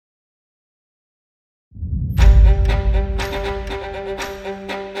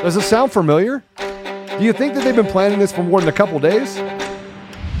Does it sound familiar? Do you think that they've been planning this for more than a couple days?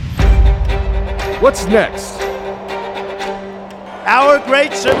 What's next? Our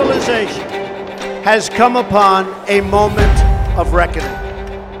great civilization has come upon a moment of reckoning.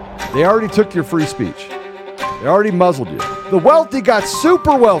 They already took your free speech. They already muzzled you. The wealthy got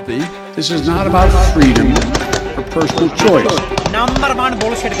super wealthy. This is not about freedom or personal choice. Number one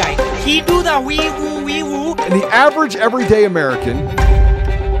bullshit guy. He do the wee woo. And the average everyday American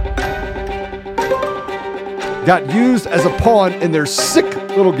got used as a pawn in their sick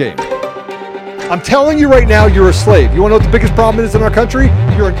little game. I'm telling you right now, you're a slave. You want to know what the biggest problem is in our country?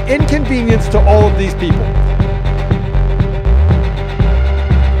 You're an inconvenience to all of these people.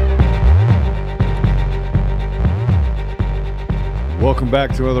 Welcome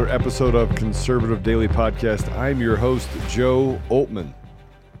back to another episode of Conservative Daily Podcast. I'm your host, Joe Oltman.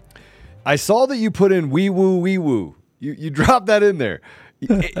 I saw that you put in wee woo. You dropped that in there.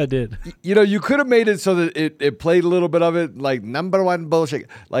 I did. You know, you could have made it so that it played a little bit of it, like number one bullshit,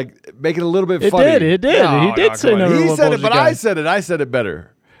 like make it a little bit funny. It did. He did say number one bullshit. He said it, but I said it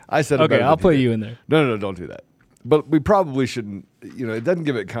better. I said it better. Okay, I'll put you in there. No, don't do that. But we probably shouldn't, it doesn't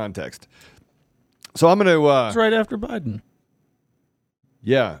give it context. So I'm going to... It's right after Biden.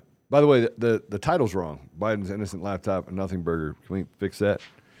 Yeah. By the way, the title's wrong. Biden's Innocent Laptop and Nothing Burger. Can we fix that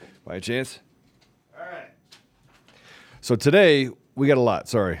by chance? All right. So today, we got a lot.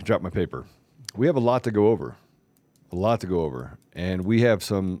 Sorry, dropped my paper. We have a lot to go over. And we have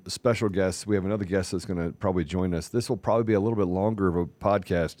some special guests. We have another guest that's going to probably join us. This will probably be a little bit longer of a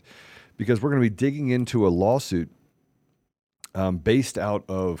podcast because we're going to be digging into a lawsuit based out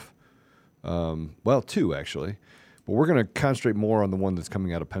of, two actually. But we're going to concentrate more on the one that's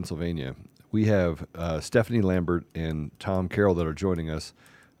coming out of Pennsylvania. We have Stephanie Lambert and Tom Carroll that are joining us.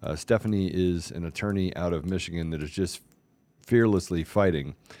 Stephanie is an attorney out of Michigan that is just fearlessly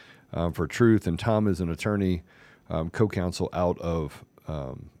fighting for truth, and Tom is an attorney, co-counsel out of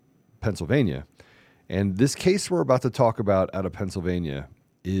Pennsylvania. And this case we're about to talk about out of Pennsylvania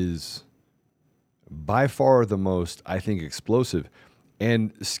is by far the most, I think, explosive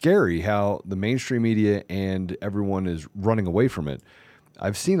and scary how the mainstream media and everyone is running away from it.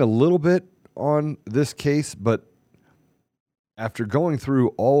 I've seen a little bit on this case, but after going through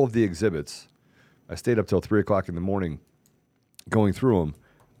all of the exhibits, I stayed up till 3 o'clock in the morning going through them.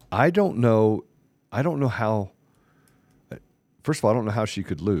 I don't know how, first of all, I don't know how they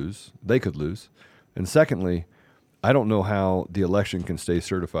could lose. And secondly, I don't know how the election can stay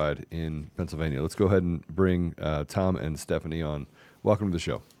certified in Pennsylvania. Let's go ahead and bring Tom and Stephanie on. Welcome to the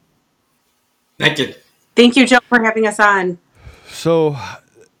show. Thank you. Thank you, Joe, for having us on. So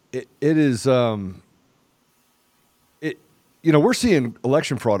it is, we're seeing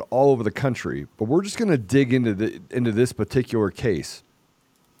election fraud all over the country, but we're just going to dig into this particular case.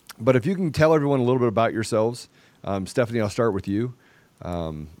 But if you can tell everyone a little bit about yourselves, Stephanie, I'll start with you.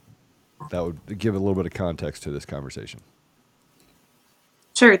 That would give a little bit of context to this conversation.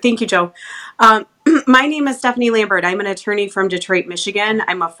 Sure. Thank you, Joe. My name is Stephanie Lambert. I'm an attorney from Detroit, Michigan.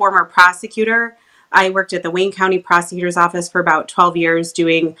 I'm a former prosecutor. I worked at the Wayne County Prosecutor's Office for about 12 years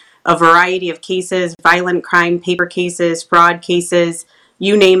doing a variety of cases, violent crime, paper cases, fraud cases,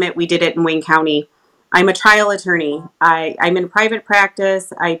 you name it, we did it in Wayne County. I'm a trial attorney. I'm in private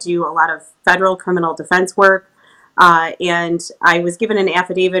practice. I do a lot of federal criminal defense work. And I was given an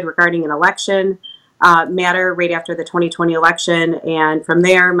affidavit regarding an election matter right after the 2020 election. And from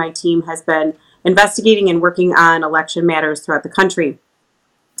there, my team has been investigating and working on election matters throughout the country.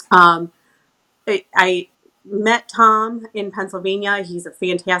 I met Tom in Pennsylvania. He's a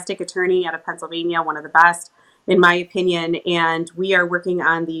fantastic attorney out of Pennsylvania, one of the best, in my opinion. And we are working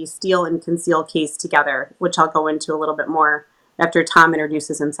on the steal and conceal case together, which I'll go into a little bit more after Tom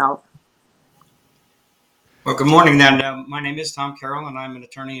introduces himself. Well, good morning then. My name is Tom Carroll, and I'm an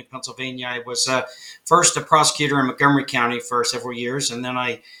attorney in Pennsylvania. I was first a prosecutor in Montgomery County for several years, and then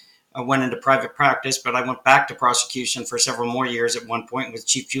I went into private practice, but I went back to prosecution for several more years at one point with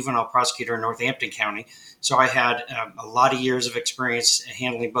chief juvenile prosecutor in Northampton County. So I had a lot of years of experience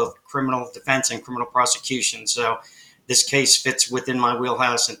handling both criminal defense and criminal prosecution. So this case fits within my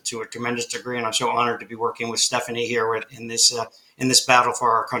wheelhouse and to a tremendous degree, and I'm so honored to be working with Stephanie here in this battle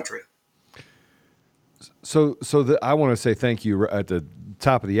for our country. So I want to say thank you at the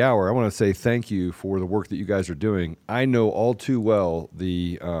top of the hour. I want to say thank you for the work that you guys are doing. I know all too well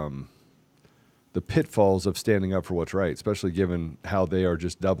the pitfalls of standing up for what's right, especially given how they are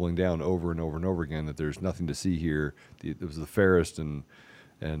just doubling down over and over and over again that there's nothing to see here. It was the fairest and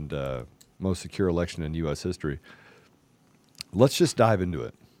most secure election in U.S. history. Let's just dive into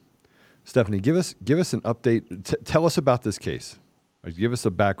it. Stephanie, give us an update. Tell us about this case. Give us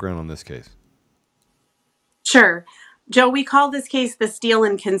a background on this case. Sure. Joe, we call this case the steal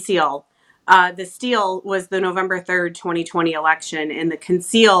and conceal. The steal was the November 3rd, 2020 election, and the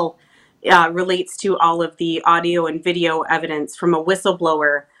conceal relates to all of the audio and video evidence from a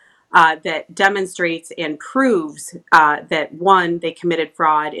whistleblower that demonstrates and proves that, one, they committed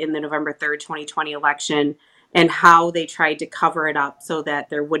fraud in the November 3rd, 2020 election, and how they tried to cover it up so that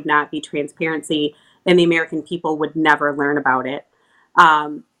there would not be transparency and the American people would never learn about it.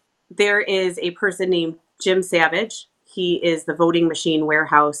 There is a person named Jim Savage. He is the voting machine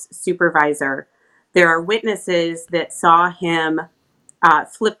warehouse supervisor. There are witnesses that saw him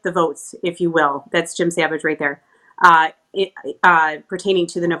flip the votes, if you will. That's Jim Savage right there, pertaining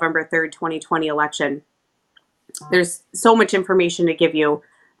to the November 3rd, 2020 election. There's so much information to give you,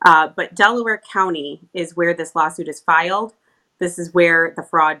 but Delaware County is where this lawsuit is filed. This is where the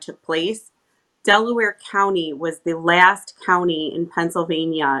fraud took place. Delaware County was the last county in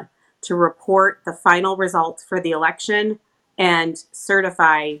Pennsylvania to report the final results for the election and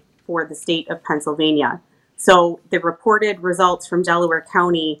certify for the state of Pennsylvania. So the reported results from Delaware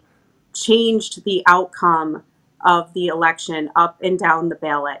County changed the outcome of the election up and down the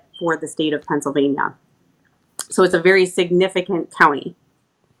ballot for the state of Pennsylvania. So it's a very significant county.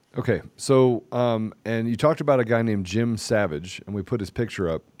 Okay, so and you talked about a guy named Jim Savage, and we put his picture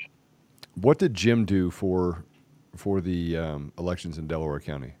up. What did Jim do for the elections in Delaware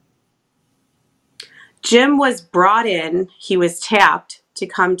County? Jim was brought in, he was tapped to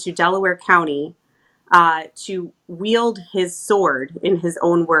come to Delaware County to wield his sword, in his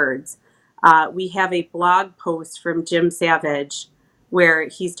own words. We have a blog post from Jim Savage where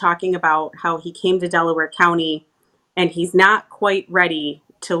he's talking about how he came to Delaware County and he's not quite ready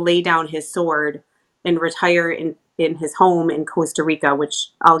to lay down his sword and retire in his home in Costa Rica, which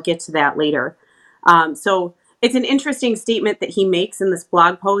I'll get to that later. So it's an interesting statement that he makes in this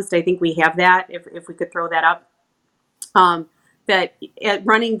blog post. I think we have that, if we could throw that up. That at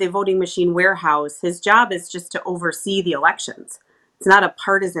running the voting machine warehouse, his job is just to oversee the elections. It's not a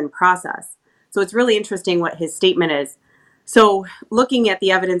partisan process. So it's really interesting what his statement is. So looking at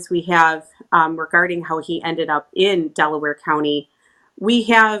the evidence we have regarding how he ended up in Delaware County, we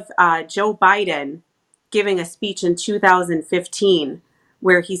have Joe Biden giving a speech in 2015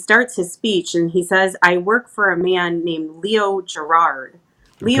 where he starts his speech and he says, "I work for a man named Leo Gerard."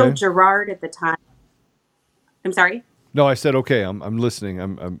 Okay. Leo Gerard at the time. I'm sorry? No, I said, okay, I'm listening.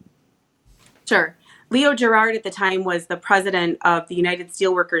 I'm Sure. Leo Gerard at the time was the president of the United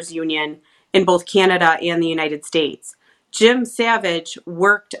Steelworkers Union in both Canada and the United States. Jim Savage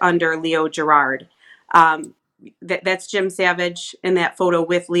worked under Leo Gerard. That's Jim Savage in that photo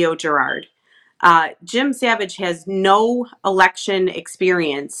with Leo Gerard. Jim Savage has no election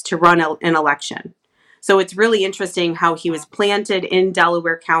experience to run an election. So it's really interesting how he was planted in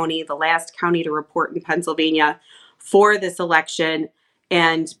Delaware County, the last county to report in Pennsylvania, for this election.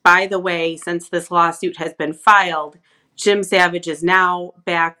 And by the way, since this lawsuit has been filed, Jim Savage is now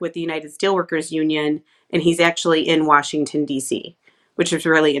back with the United Steelworkers Union, and he's actually in Washington, D.C., which is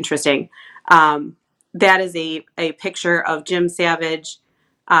really interesting. That is a picture of Jim Savage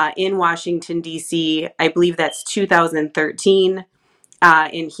in Washington, D.C. I believe that's 2013.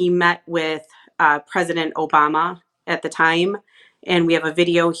 And he met with President Obama at the time. And we have a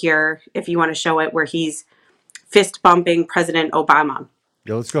video here, if you want to show it, where he's fist bumping President Obama.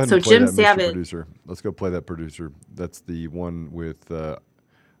 Yeah, let's go ahead and play that, Mr. Producer. Let's go play that, producer. That's the one with,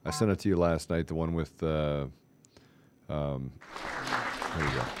 I sent it to you last night, the one with, there you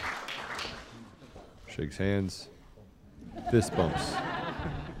go. Shakes hands, fist bumps.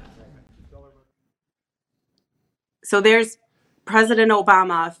 So there's President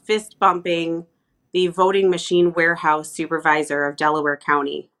Obama fist bumping the voting machine warehouse supervisor of Delaware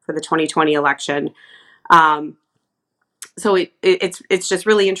County for the 2020 election. So it's just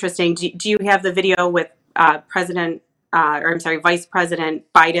really interesting. Do you have the video with Vice President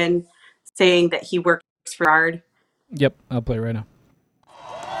Biden saying that he works for Gerard? Yep, I'll play it right now.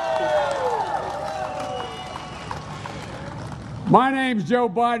 My name's Joe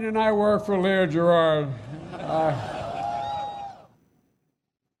Biden and I work for Leo Gerard.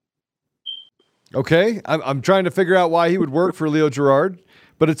 Okay, I'm trying to figure out why he would work for Leo Gerard,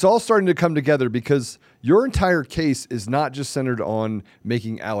 but it's all starting to come together because your entire case is not just centered on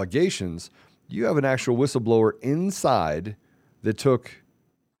making allegations. You have an actual whistleblower inside that took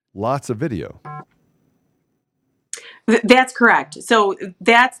lots of video. That's correct. So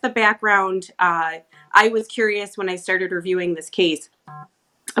that's the background. I was curious when I started reviewing this case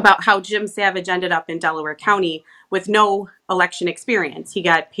about how Jim Savage ended up in Delaware County with no election experience. He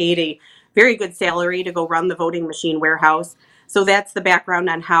got paid a very good salary to go run the voting machine warehouse. So that's the background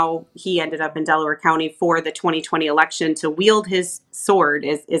on how he ended up in Delaware County for the 2020 election to wield his sword,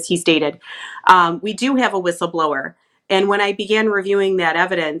 as he stated. We do have a whistleblower. And when I began reviewing that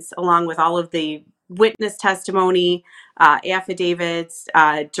evidence, along with all of the witness testimony, affidavits,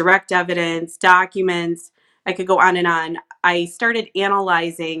 direct evidence, documents, I could go on and on. I started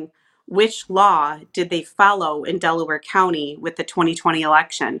analyzing which law did they follow in Delaware County with the 2020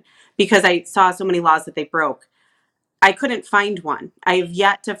 election, because I saw so many laws that they broke. I couldn't find one. I have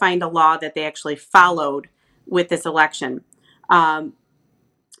yet to find a law that they actually followed with this election.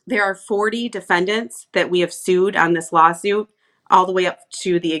 There are 40 defendants that we have sued on this lawsuit, all the way up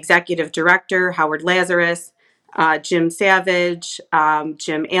to the executive director, Howard Lazarus, Jim Savage,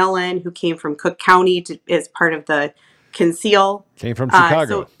 Jim Allen, who came from Cook County as part of the Conceal. Came from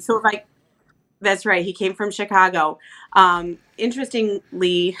Chicago. That's right. He came from Chicago.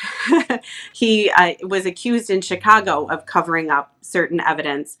 Interestingly, he was accused in Chicago of covering up certain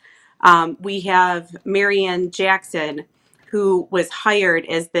evidence. We have Marianne Jackson, who was hired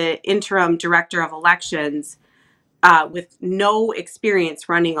as the interim director of elections with no experience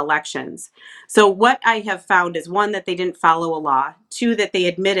running elections. So what I have found is, one, that they didn't follow a law. Two, that they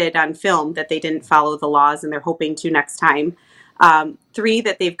admitted on film that they didn't follow the laws and they're hoping to next time. Three,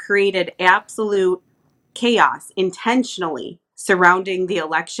 that they've created absolute chaos intentionally surrounding the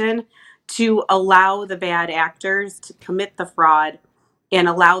election to allow the bad actors to commit the fraud and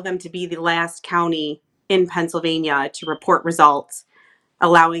allow them to be the last county in Pennsylvania to report results,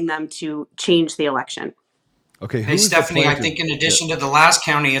 allowing them to change the election. Okay. Hey, Stephanie, I think in addition to the last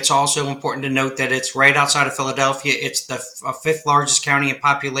county, it's also important to note that it's right outside of Philadelphia. It's the fifth largest county in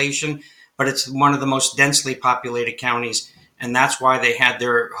population, but it's one of the most densely populated counties. And that's why they had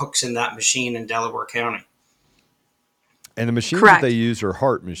their hooks in that machine in Delaware County. And the machines Correct. that they use are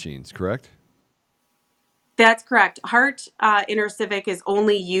Hart machines, correct? That's correct. Hart InterCivic is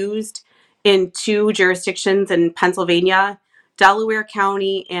only used in two jurisdictions in Pennsylvania, Delaware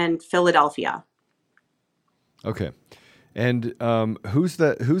County and Philadelphia. Okay. And who's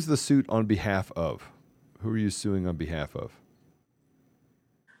the suit on behalf of? Who are you suing on behalf of?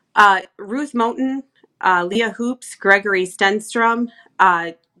 Ruth Moten, Leah Hoops, Gregory Stenstrom.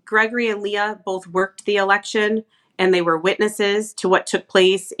 Gregory and Leah both worked the election, and they were witnesses to what took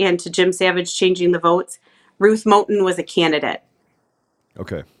place and to Jim Savage changing the votes. Ruth Moten was a candidate.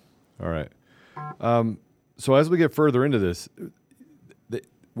 Okay. All right. So as we get further into this,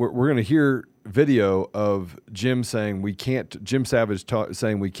 we're going to hear video of Jim saying Jim Savage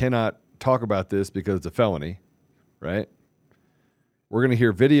saying we cannot talk about this because it's a felony, right? We're going to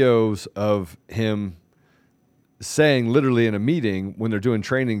hear videos of him saying literally in a meeting when they're doing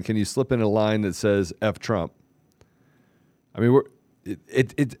training, can you slip in a line that says F Trump? I mean,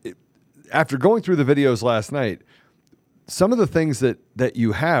 after going through the videos last night, some of the things that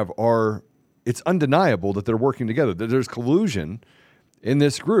you have are, it's undeniable that they're working together, that there's collusion in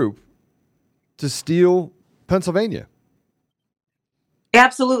this group to steal Pennsylvania.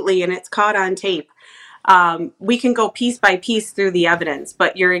 Absolutely, and it's caught on tape. We can go piece by piece through the evidence,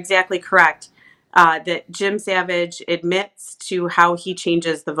 but you're exactly correct that Jim Savage admits to how he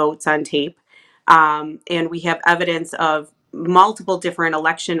changes the votes on tape. And we have evidence of multiple different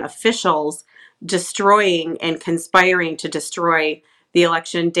election officials destroying and conspiring to destroy the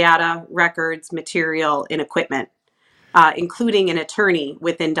election data, records, material, and equipment, including an attorney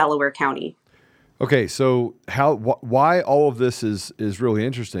within Delaware County. Okay, so why all of this is really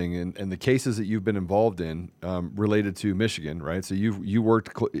interesting, and the cases that you've been involved in related to Michigan, right? So you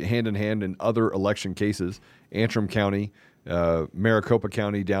worked hand in hand in other election cases, Antrim County, Maricopa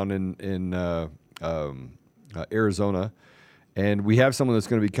County down in Arizona, and we have someone that's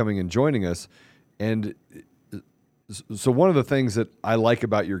going to be coming and joining us. And so one of the things that I like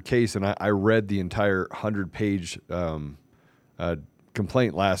about your case, and I read the entire 100-page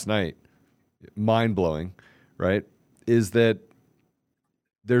complaint last night, mind-blowing, right, is that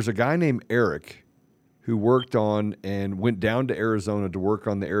there's a guy named Eric who worked on and went down to Arizona to work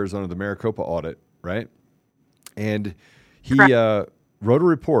on the Maricopa audit, right? And he wrote a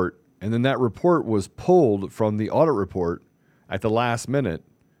report, and then that report was pulled from the audit report at the last minute.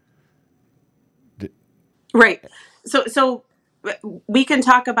 Right. So we can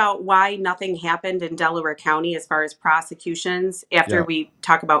talk about why nothing happened in Delaware County as far as prosecutions after we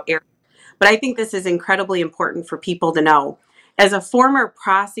talk about Eric. But I think this is incredibly important for people to know. As a former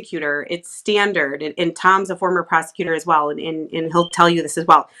prosecutor, it's standard, and Tom's a former prosecutor as well, and he'll tell you this as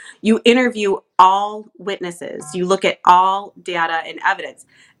well. You interview all witnesses, you look at all data and evidence,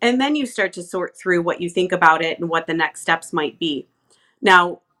 and then you start to sort through what you think about it and what the next steps might be.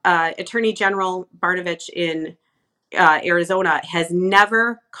 Now, Attorney General Barnovich in Arizona, has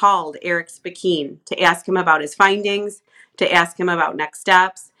never called Eric Spakeen to ask him about his findings, to ask him about next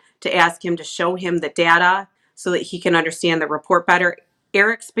steps, to ask him to show him the data so that he can understand the report better.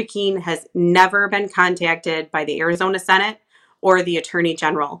 Eric Spakeen has never been contacted by the Arizona Senate or the Attorney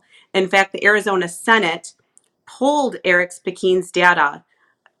General. In fact, the Arizona Senate pulled Eric Spakeen's data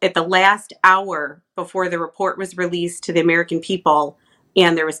at the last hour before the report was released to the American people,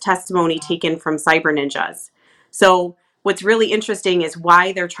 and there was testimony taken from cyber ninjas. So what's really interesting is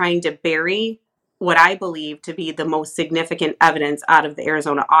why they're trying to bury what I believe to be the most significant evidence out of the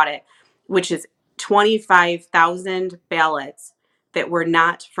Arizona audit, which is 25,000 ballots that were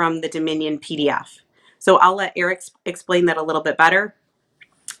not from the Dominion PDF. So I'll let Eric explain that a little bit better.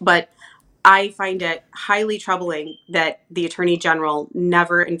 But I find it highly troubling that the Attorney General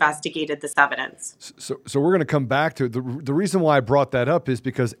never investigated this evidence. So we're going to come back to it. The reason why I brought that up is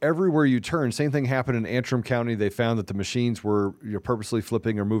because everywhere you turn, same thing happened in Antrim County. They found that the machines were purposely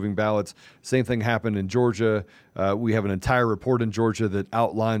flipping or moving ballots. Same thing happened in Georgia. We have an entire report in Georgia that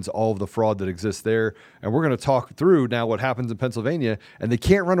outlines all of the fraud that exists there. And we're going to talk through now what happens in Pennsylvania. And they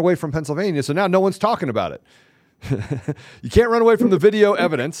can't run away from Pennsylvania, so now no one's talking about it. You can't run away from the video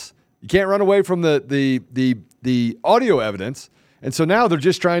evidence. You can't run away from the audio evidence. And so now they're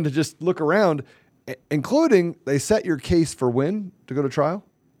just trying to just look around, including they set your case for when to go to trial?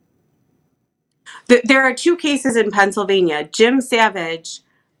 There are two cases in Pennsylvania. Jim Savage,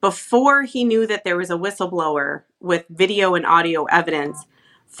 before he knew that there was a whistleblower with video and audio evidence,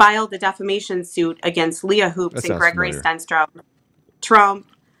 filed a defamation suit against Leah Hoops and Gregory Stenstrom,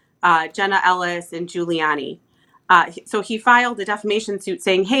 Trump, Jenna Ellis, and Giuliani. So he filed a defamation suit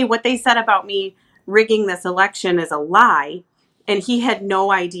saying, hey, what they said about me rigging this election is a lie. And he had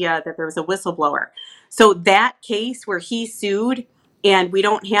no idea that there was a whistleblower. So that case where he sued, and we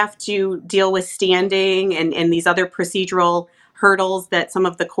don't have to deal with standing and these other procedural hurdles that some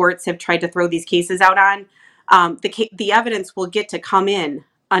of the courts have tried to throw these cases out on, the evidence will get to come in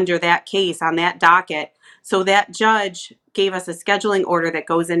under that case on that docket. So that judge gave us a scheduling order that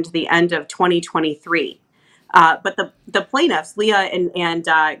goes into the end of 2023. But the plaintiffs, Leah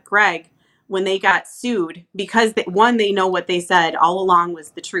and Greg, when they got sued, because they know what they said all along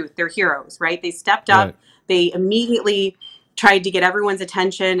was the truth. They're heroes, right? They stepped up. Right. They immediately tried to get everyone's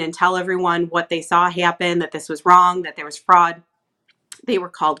attention and tell everyone what they saw happen, that this was wrong, that there was fraud. They were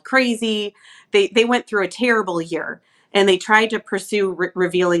called crazy. They went through a terrible year, and they tried to pursue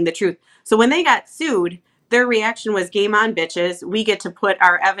revealing the truth. So when they got sued, their reaction was, game on, bitches. We get to put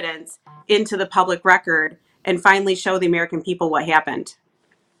our evidence into the public record and finally show the American people what happened.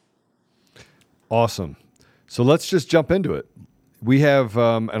 Awesome. So let's just jump into it. We have,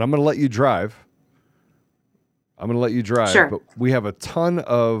 and I'm going to let you drive. Sure. But we have a ton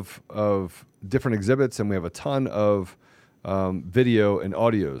of different exhibits, and we have a ton of video and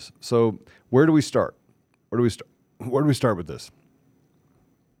audios. So where do we start? Where do we start with this?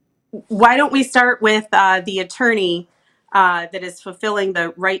 Why don't we start with the attorney that is fulfilling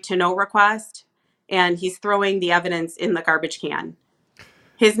the right to know request, and he's throwing the evidence in the garbage can.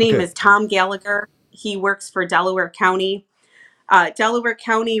 His name is Tom Gallagher. He works for Delaware County. Delaware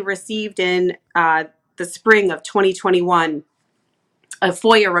County received in the spring of 2021 a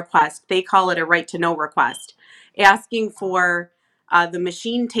FOIA request. They call it a right to know request, asking for the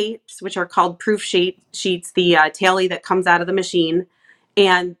machine tapes, which are called proof sheets, the tally that comes out of the machine,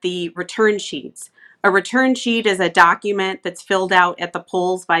 and the return sheets. A return sheet is a document that's filled out at the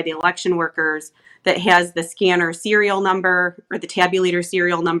polls by the election workers that has the scanner serial number or the tabulator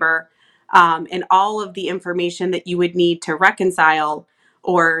serial number, and all of the information that you would need to reconcile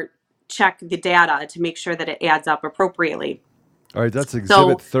or check the data to make sure that it adds up appropriately. All right, that's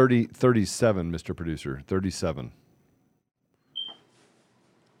exhibit 37, Mr. Producer, 37.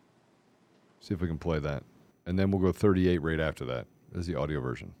 See if we can play that. And then we'll go 38 right after that as the audio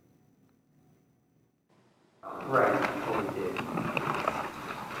version. Right, what we did.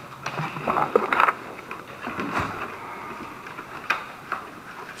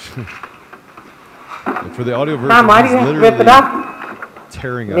 For the audio version, Tom, why do you have to rip it up?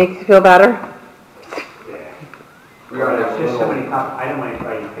 Tearing up. Makes you feel better? Yeah. It's just so many I don't want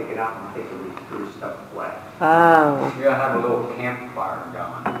anybody to pick it up and take the stuff away. Oh. We're going to have a little campfire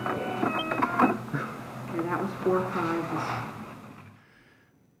going. And that was 4 prizes.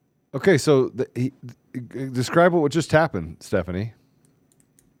 Okay, so describe what just happened, Stephanie.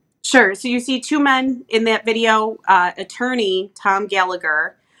 Sure. So you see two men in that video, attorney Tom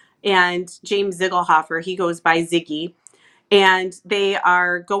Gallagher and James Ziegelhofer. He goes by Ziggy. And they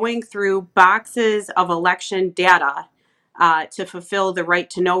are going through boxes of election data to fulfill the right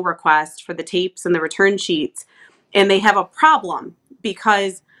to know request for the tapes and the return sheets. And they have a problem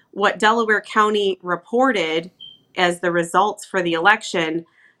because what Delaware County reported as the results for the election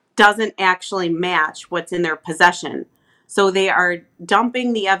doesn't actually match what's in their possession. So they are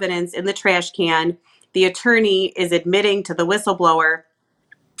dumping the evidence in the trash can. The attorney is admitting to the whistleblower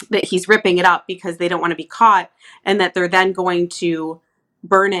that he's ripping it up because they don't want to be caught, and that they're then going to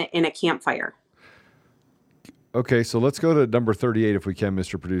burn it in a campfire. Okay, so let's go to number 38 if we can,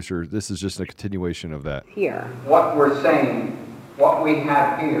 Mr. Producer. This is just a continuation of that. Here. What we're saying, what we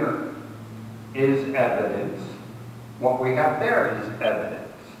have here is evidence. What we have there is evidence.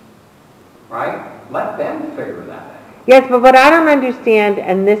 Right? Let them figure that out. Yes, but what I don't understand,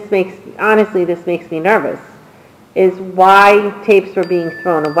 and this makes me nervous, is why tapes were being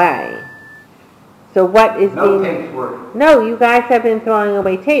thrown away. So what is No tapes were. No, you guys have been throwing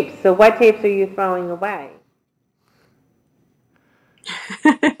away tapes. So what tapes are you throwing away?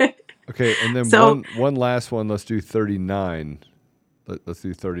 Okay, and then So- one last one. Let's do 39. Let's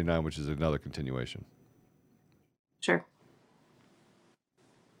do 39, which is another continuation. Sure.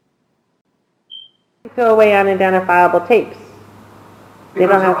 Throw away unidentifiable tapes. They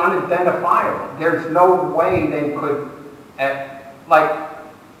Because don't they're have. unidentifiable. There's no way they could,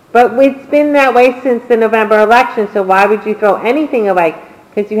 But it's been that way since the November election. So why would you throw anything away?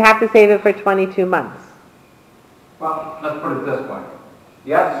 Because you have to save it for 22 months. well, let's put it this way.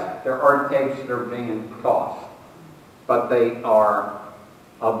 Yes, there are tapes that are being tossed, but they are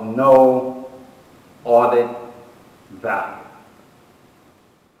of no audit value.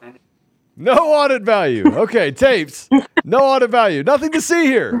 No audit value. Okay, tapes. No audit value. Nothing to see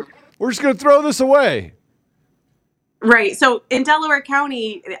here. We're just going to throw this away. Right. So in Delaware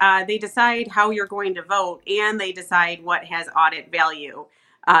County, they decide how you're going to vote, and they decide what has audit value,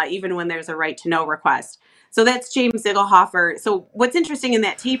 even when there's a right to know request. So that's James Ziegelhofer. So what's interesting in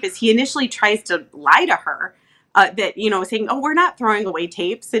that tape is he initially tries to lie to her, that, saying, oh, we're not throwing away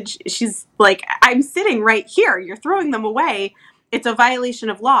tapes. And she's like, I'm sitting right here. You're throwing them away. It's a violation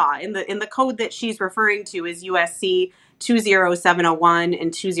of law. In the code that she's referring to is USC 20701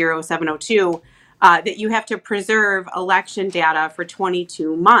 and 20702, that you have to preserve election data for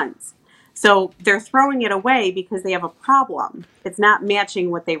 22 months. So they're throwing it away because they have a problem. It's not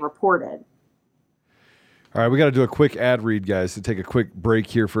matching what they reported. All right, we got to do a quick ad read, guys, to take a quick break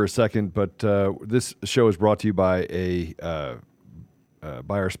here for a second. But this show is brought to you by by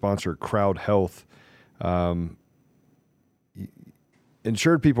our sponsor, Crowd Health.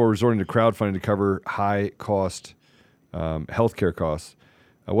 Insured people are resorting to crowdfunding to cover high-cost healthcare costs.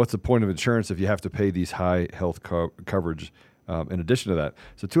 What's the point of insurance if you have to pay these high health coverage? In addition to that,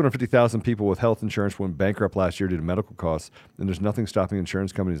 so 250,000 people with health insurance went bankrupt last year due to medical costs, and there's nothing stopping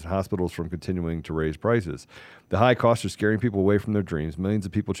insurance companies and hospitals from continuing to raise prices. The high costs are scaring people away from their dreams. Millions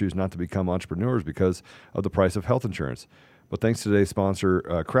of people choose not to become entrepreneurs because of the price of health insurance. But thanks to today's sponsor,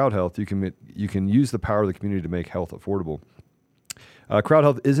 Crowd Health, you can use the power of the community to make health affordable. Crowd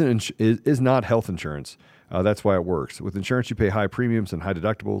Health is not health insurance. That's why it works. With insurance, you pay high premiums and high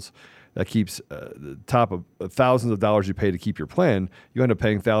deductibles. That keeps the top of thousands of dollars you pay to keep your plan. You end up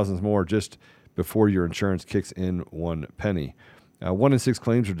paying thousands more just before your insurance kicks in 1 penny. 1 in 6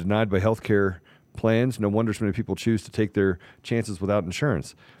 claims are denied by healthcare plans. No wonder so many people choose to take their chances without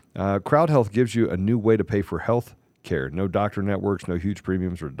insurance. Crowd Health gives you a new way to pay for health care. No doctor networks, no huge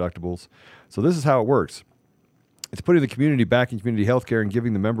premiums or deductibles. So this is how it works. It's putting the community back in community health care and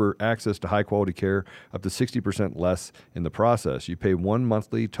giving the member access to high-quality care up to 60% less in the process. You pay one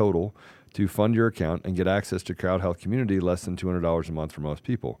monthly total to fund your account and get access to Crowd Health Community, less than $200 a month for most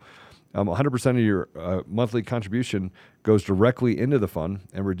people. 100% of your monthly contribution goes directly into the fund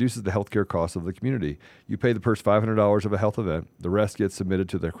and reduces the healthcare costs of the community. You pay the first $500 of a health event. The rest gets submitted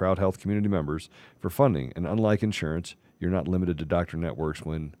to the Crowd Health community members for funding. And unlike insurance, you're not limited to doctor networks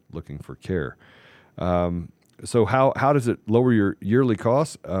when looking for care. So how does it lower your yearly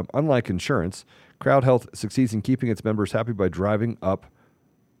costs? Unlike insurance, Crowd Health succeeds in keeping its members happy by not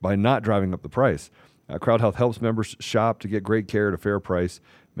driving up the price. Crowd Health helps members shop to get great care at a fair price,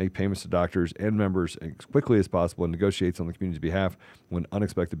 make payments to doctors and members as quickly as possible, and negotiates on the community's behalf when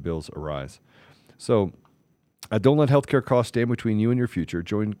unexpected bills arise. So don't let healthcare costs stand between you and your future.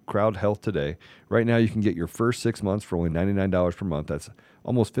 Join Crowd Health today. Right now, you can get your first 6 months for only $99 per month. That's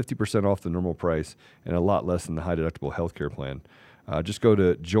almost 50% off the normal price and a lot less than the high deductible healthcare plan. Just go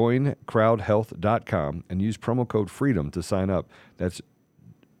to joincrowdhealth.com and use promo code FREEDOM to sign up. That's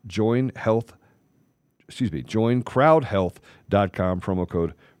joincrowdhealth.com, promo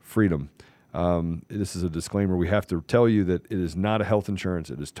code FREEDOM. This is a disclaimer. We have to tell you that it is not a health insurance.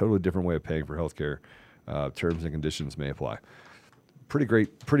 It is a totally different way of paying for healthcare. Terms and conditions may apply. Pretty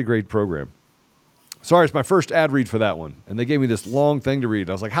great program. Sorry, it's my first ad read for that one. And they gave me this long thing to read.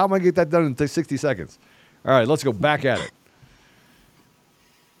 I was like, how am I going to get that done in 60 seconds? All right, let's go back at it.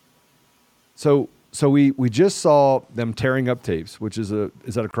 So we just saw them tearing up tapes, which is that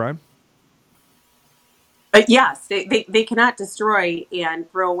a crime? Yes, they cannot destroy and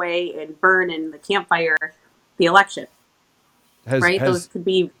throw away and burn in the campfire the election. Those could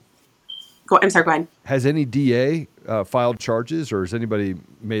be. I'm sorry, go ahead. Has any DA filed charges, or has anybody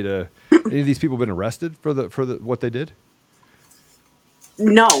made any of these people been arrested for what they did?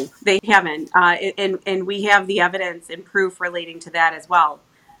 No, they haven't, and we have the evidence and proof relating to that as well.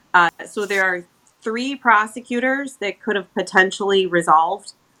 So there are 3 prosecutors that could have potentially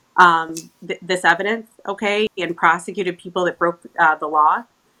resolved this evidence, okay, and prosecuted people that broke the law.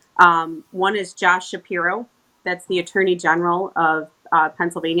 One is Josh Shapiro, that's the Attorney General of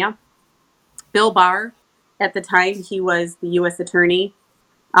Pennsylvania. Bill Barr, at the time, he was the U.S. Attorney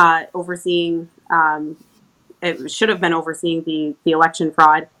overseeing, it should have been overseeing the election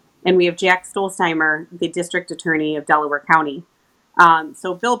fraud. And we have Jack Stolzheimer, the District Attorney of Delaware County.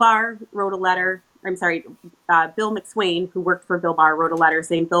 So Bill Barr wrote a letter. Bill McSwain, who worked for Bill Barr, wrote a letter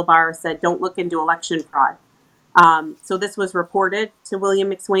saying Bill Barr said, don't look into election fraud. So this was reported to William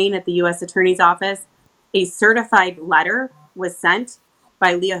McSwain at the U.S. Attorney's Office. A certified letter was sent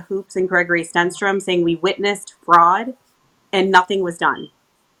by Leah Hoops and Gregory Stenstrom saying we witnessed fraud and nothing was done.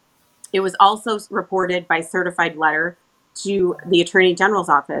 It was also reported by certified letter to the Attorney General's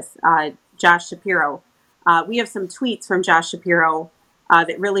office, Josh Shapiro. We have some tweets from Josh Shapiro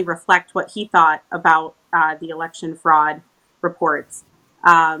that really reflect what he thought about the election fraud reports.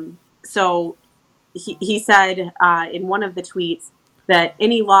 So he said in one of the tweets that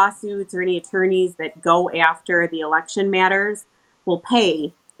any lawsuits or any attorneys that go after the election matters will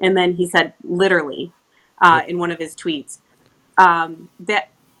pay. And then he said literally in one of his tweets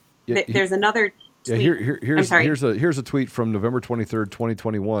there's another tweet. Here's a tweet from November 23rd,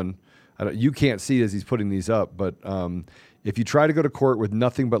 2021. You can't see as he's putting these up, but if you try to go to court with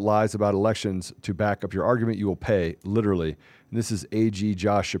nothing but lies about elections to back up your argument, you will pay, literally. And this is AG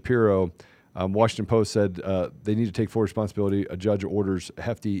Josh Shapiro. Washington Post said they need to take full responsibility. A judge orders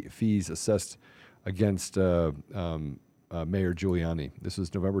hefty fees assessed against Mayor Giuliani. This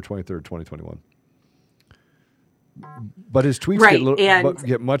is November 23rd, 2021. But his tweets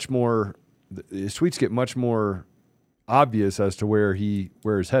get much more. His tweets get much more obvious as to where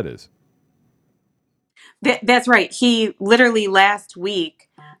his head is. That's right. He literally last week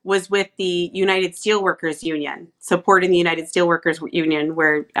was with the United Steelworkers Union, supporting the United Steelworkers Union,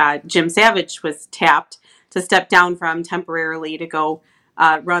 where Jim Savage was tapped to step down from temporarily to go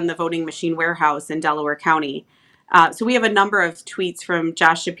run the voting machine warehouse in Delaware County. So we have a number of tweets from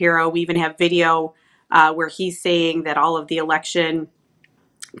Josh Shapiro. We even have video where he's saying that all of the election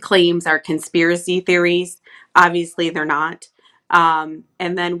claims are conspiracy theories. Obviously, they're not. And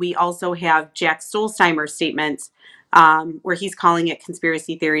then we also have Jack Stolzheimer's statements where he's calling it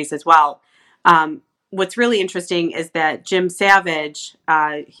conspiracy theories as well. What's really interesting is that Jim Savage,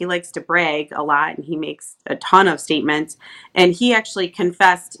 he likes to brag a lot and he makes a ton of statements. And he actually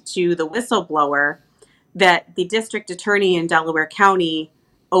confessed to the whistleblower that the district attorney in Delaware County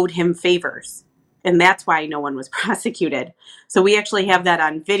owed him favors. And that's why no one was prosecuted. So we actually have that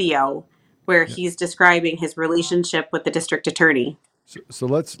on video where he's describing his relationship with the district attorney. So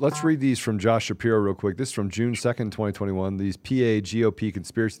let's read these from Josh Shapiro real quick. This is from June 2nd, 2021. These PA GOP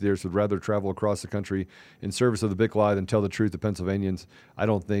conspiracy theorists would rather travel across the country in service of the big lie than tell the truth to Pennsylvanians. I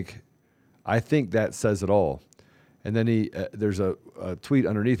think that says it all. And then there's a tweet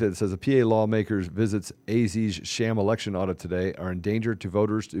underneath it that says, a PA lawmakers visits AZ's sham election audit today are in danger to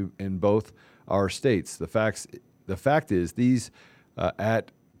voters in both our states. The fact is these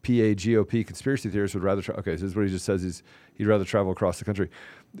at PA GOP conspiracy theorists would rather okay, so this is what he just says, he'd rather travel across the country.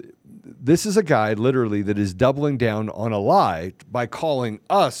 This is a guy literally that is doubling down on a lie by calling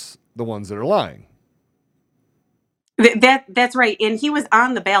us the ones that are lying. That's right. And he was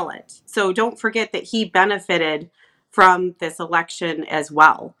on the ballot. So don't forget that he benefited from this election as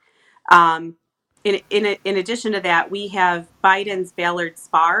well. In addition to that, we have Biden's Ballard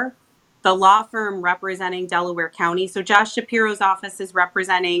Spahr, the law firm representing Delaware County. So Josh Shapiro's office is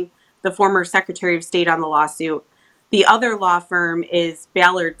representing the former Secretary of State on the lawsuit. The other law firm is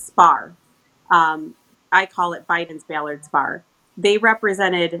Ballard Spahr. I call it Biden's Ballard Spahr. They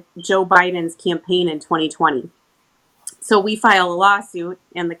represented Joe Biden's campaign in 2020. So we file a lawsuit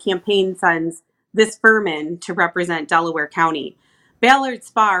and the campaign sends this firm in to represent Delaware County. Ballard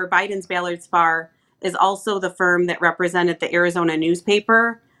Spahr, Biden's Ballard Spahr, is also the firm that represented the Arizona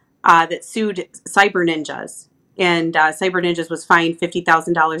newspaper that sued cyber ninjas. and Cyber Ninjas was fined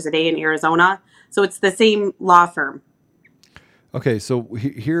 $50,000 a day in Arizona. So it's the same law firm. Okay, so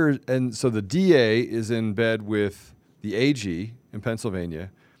here, and so the DA is in bed with the AG in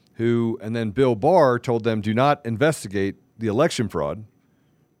Pennsylvania, and then Bill Barr told them, do not investigate the election fraud,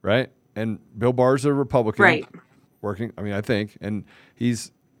 right? And Bill Barr's a Republican, right? Working, I think, and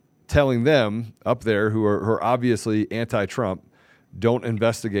he's telling them up there who are obviously anti-Trump, don't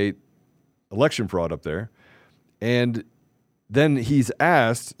investigate election fraud up there. And then he's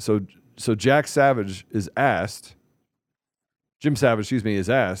asked, so Jim Savage, is asked,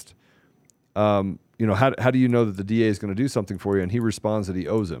 how do you know that the DA is going to do something for you? And he responds that he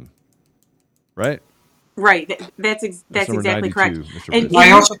owes him, right? Right. That's exactly correct. And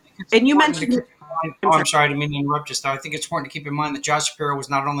I also think and you mentioned. I'm sorry, I didn't mean to interrupt you. I think it's important to keep in mind that Josh Shapiro was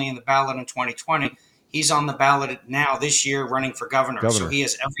not only in the ballot in 2020, he's on the ballot now this year running for governor. So he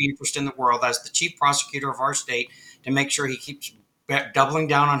has every interest in the world as the chief prosecutor of our state to make sure he keeps doubling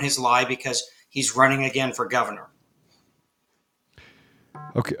down on his lie because he's running again for governor.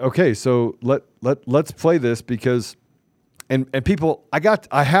 Okay. So let's play this because, and people,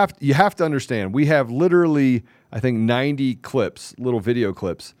 you have to understand, we have literally, I think 90 clips, little video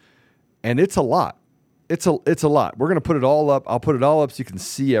clips, and it's a lot. It's a lot. We're going to put it all up. I'll put it all up so you can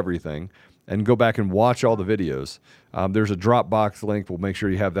see everything and go back and watch all the videos. There's a Dropbox link. We'll make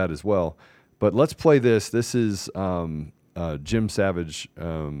sure you have that as well. But let's play this. This is Jim Savage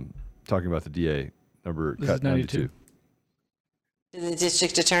talking about the DA, cut 92. The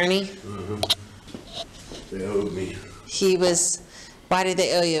district attorney? Mm-hmm. They owed me. Why did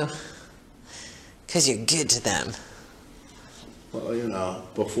they owe you? Because you're good to them. Well,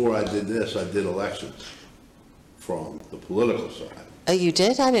 before I did this, I did elections from the political side. Oh, you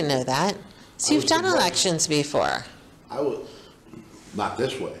did? I didn't know that. So you've done elections before. Not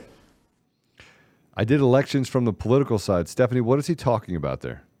this way. I did elections from the political side. Stephanie, what is he talking about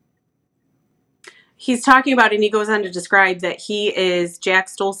there? He's talking about, and he goes on to describe that he is Jack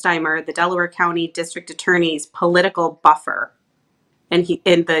Stolzheimer, the Delaware County District Attorney's political buffer, and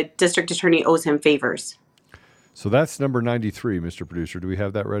the district attorney owes him favors. So that's number 93, Mr. Producer. Do we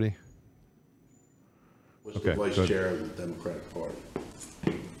have that ready? Was the vice chair of the Democratic Party.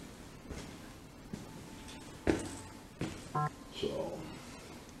 So,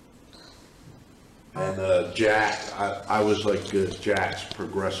 and Jack, I was like Jack's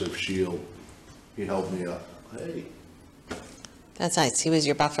progressive shield. He held me up. Hey. That's nice. He was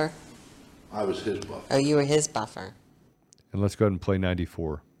your buffer? I was his buffer. Oh, you were his buffer. And let's go ahead and play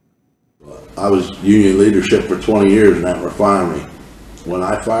 94. I was union leadership for 20 years in that refinery. When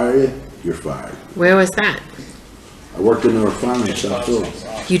I fire you, you're fired. Where was that? I worked in the refinery in South Philly.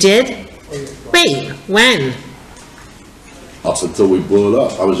 You did? Wait, when? Up until we blew it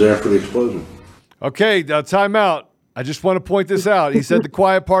up. I was there for the explosion. Okay, time out. I just want to point this out. He said the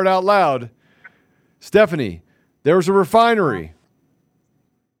quiet part out loud. Stephanie, there was a refinery.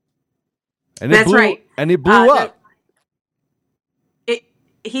 And That's right. And it blew up.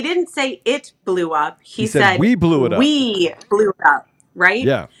 He didn't say it blew up. He said we blew it up. We blew it up, right?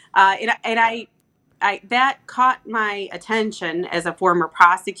 Yeah. And I that caught my attention as a former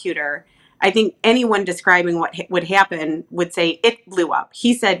prosecutor. I think anyone describing what would happen would say it blew up.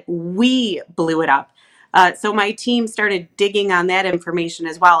 He said we blew it up. So my team started digging on that information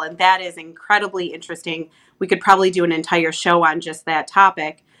as well, and that is incredibly interesting. We could probably do an entire show on just that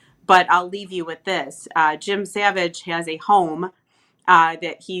topic, but I'll leave you with this. Jim Savage has a home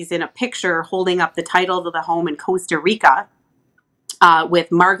that he's in a picture holding up the title of the home in Costa Rica with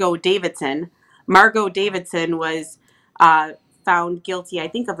Margot Davidson. Margot Davidson was found guilty, I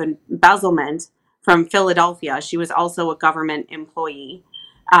think, of embezzlement from Philadelphia. She was also a government employee.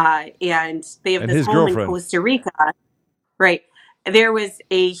 And they have this home in Costa Rica. Right. There was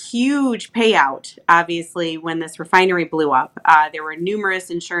a huge payout, obviously, when this refinery blew up. There were numerous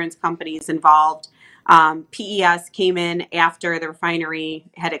insurance companies involved. PES came in after the refinery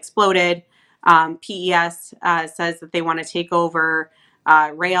had exploded. PES says that they want to take over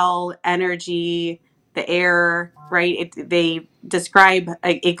rail, energy, the air, right? They describe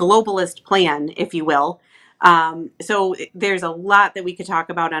a globalist plan, if you will. So there's a lot that we could talk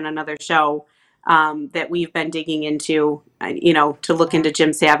about on another show that we've been digging into, to look into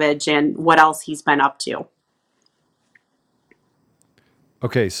Jim Savage and what else he's been up to.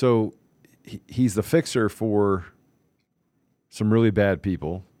 Okay, so he's the fixer for some really bad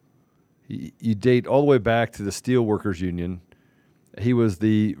people. You date all the way back to the Steelworkers Union. He was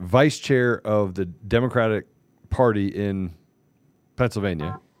the vice chair of the Democratic Party in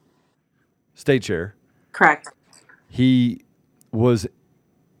Pennsylvania, state chair. Correct. He was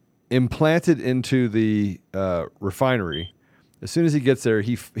implanted into the refinery. As soon as he gets there,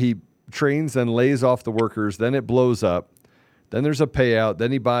 he trains and lays off the workers. Then it blows up. Then there's a payout.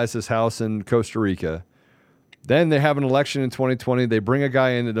 Then he buys his house in Costa Rica. Then they have an election in 2020. They bring a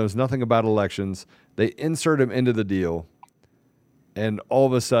guy in that knows nothing about elections. They insert him into the deal. And all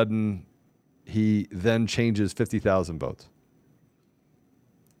of a sudden, he then changes 50,000 votes.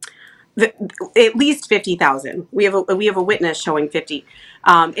 At least 50,000. We have a witness showing 50.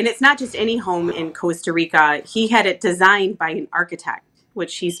 And it's not just any home in Costa Rica. He had it designed by an architect,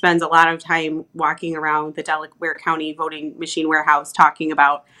 which he spends a lot of time walking around the Delaware County voting machine warehouse talking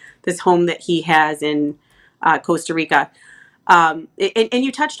about this home that he has in Costa Rica. And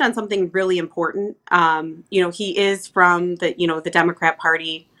you touched on something really important. He is from the Democrat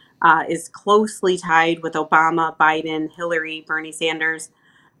Party, is closely tied with Obama, Biden, Hillary, Bernie Sanders.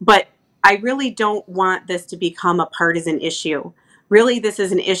 But I really don't want this to become a partisan issue. Really, this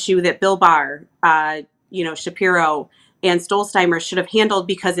is an issue that Bill Barr, Shapiro, and Stolzheimer should have handled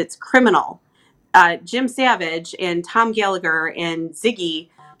because it's criminal. Jim Savage and Tom Gallagher and Ziggy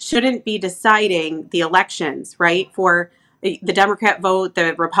shouldn't be deciding the elections, right? For the Democrat vote,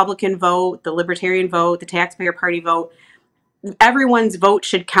 the Republican vote, the Libertarian vote, the Taxpayer Party vote. Everyone's vote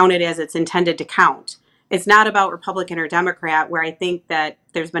should count it as it's intended to count. It's not about Republican or Democrat, where I think that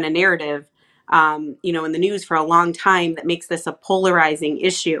there's been a narrative, in the news for a long time that makes this a polarizing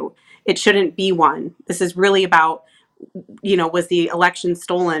issue. It shouldn't be one. This is really about, was the election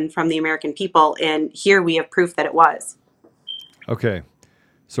stolen from the American people? And here we have proof that it was. Okay.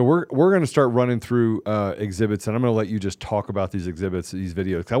 So we're going to start running through exhibits, and I'm going to let you just talk about these exhibits, these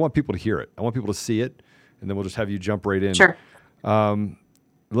videos, 'cause I want people to hear it. I want people to see it, and then we'll just have you jump right in. Sure.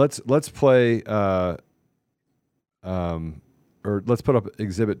 Let's play, or let's put up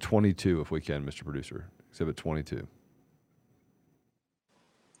Exhibit 22 if we can, Mr. Producer. Exhibit 22.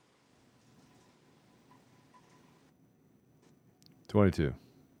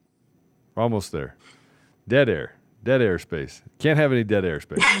 We're almost there. Dead air space. Can't have any dead air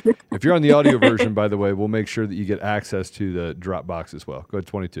space. If you're on the audio version, by the way, we'll make sure that you get access to the drop box as well. Go ahead,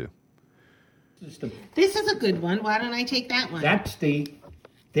 22. This is a good one. Why don't I take that one?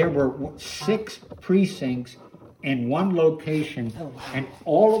 There were 6 precincts in one location, and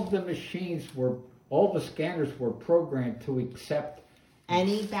all of the all the scanners were programmed to accept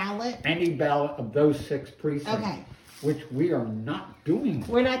any ballot of those 6 precincts. Okay. Which we are not doing.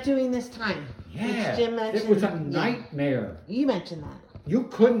 We're not doing this time. Yeah, which Jim mentioned. it was a nightmare. You mentioned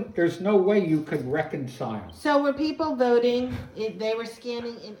that. There's no way you could reconcile. So were people voting? They were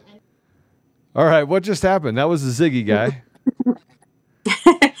scanning in. All right, what just happened? That was the Ziggy guy.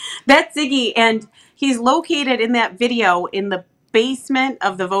 That's Ziggy, and he's located in that video in the basement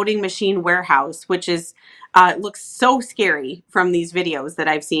of the voting machine warehouse, which is looks so scary from these videos that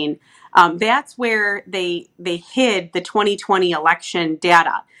I've seen. That's where they hid the 2020 election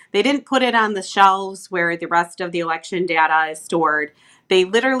data. They didn't put it on the shelves where the rest of the election data is stored. They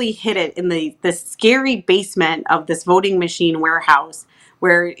literally hid it in the scary basement of this voting machine warehouse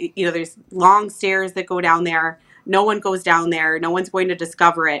where, there's long stairs that go down there. No one goes down there. No one's going to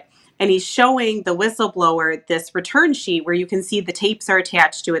discover it. And he's showing the whistleblower this return sheet where you can see the tapes are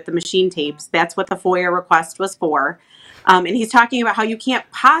attached to it, the machine tapes. That's what the FOIA request was for. And he's talking about how you can't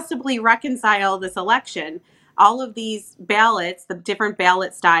possibly reconcile this election. All of these ballots, the different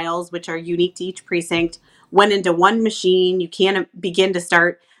ballot styles, which are unique to each precinct, went into one machine. You can't begin to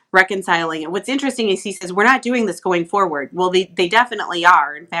start reconciling it. What's interesting is he says, we're not doing this going forward. Well, they definitely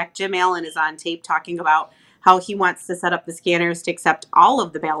are. In fact, Jim Allen is on tape talking about how he wants to set up the scanners to accept all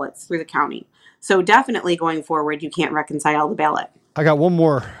of the ballots through the county. So definitely going forward, you can't reconcile the ballot. I got one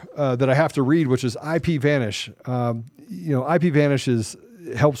more that I have to read, which is IPVanish.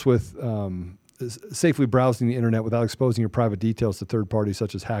 IPVanish helps with safely browsing the internet without exposing your private details to third parties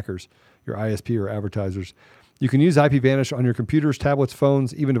such as hackers, your ISP, or advertisers. You can use IPVanish on your computers, tablets,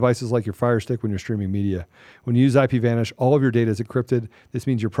 phones, even devices like your Fire Stick when you're streaming media. When you use IPVanish, all of your data is encrypted. This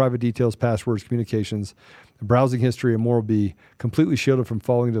means your private details, passwords, communications, browsing history, and more will be completely shielded from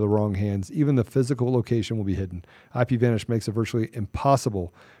falling into the wrong hands. Even the physical location will be hidden. IPVanish makes it virtually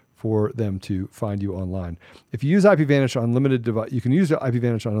impossible for them to find you online. If you use IPVanish on you can use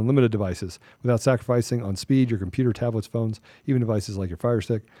IPVanish on unlimited devices without sacrificing on speed. Your computer, tablets, phones, even devices like your Fire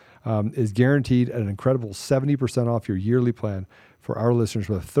Stick, is guaranteed at an incredible 70% off your yearly plan for our listeners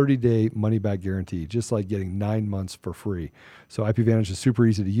with a 30-day money-back guarantee, just like getting 9 months for free. So IPVanish is super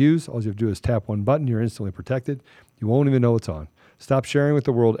easy to use. All you have to do is tap one button. You're instantly protected. You won't even know it's on. Stop sharing with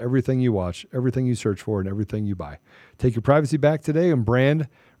the world everything you watch, everything you search for, and everything you buy. Take your privacy back today and brand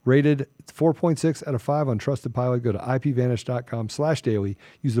Rated 4.6 out of 5 on Trusted Pilot. Go to ipvanish.com/daily.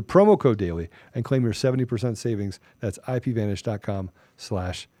 Use the promo code daily and claim your 70% savings. That's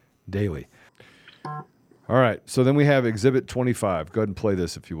ipvanish.com/daily. All right. So then we have Exhibit 25. Go ahead and play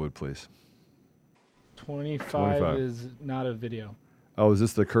this if you would, please. 25 is not a video. Oh, is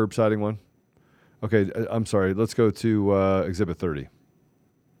this the curb siding one? Okay. I'm sorry. Let's go to Exhibit 30.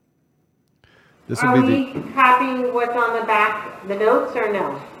 This Are will be we copying what's on the back, the notes, or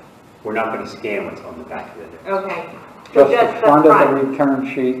no? We're not going to scan what's on the back of it. Okay. Just the front of the return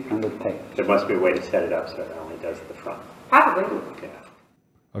sheet and the tape. There must be a way to set it up so it only does the front. Probably. Yeah.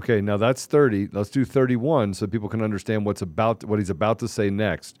 Okay, now that's 30. Let's do 31 so people can understand what he's about to say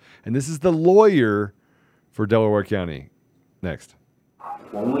next. And this is the lawyer for Delaware County. Next.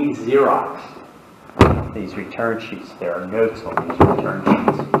 When we Xerox these return sheets, there are notes on these return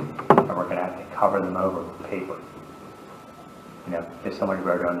sheets, and we're going to have to cover them over with paper. You know, if somebody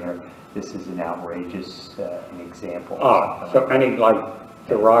wrote on there, this is an outrageous an example. Oh, so any like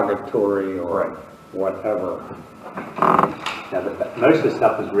derogatory or whatever. Now, most of the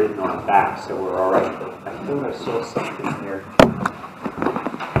stuff is written on the back, so we're all right. I thought I saw something here.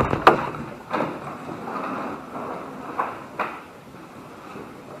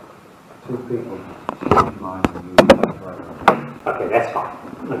 Two people. Okay, that's fine.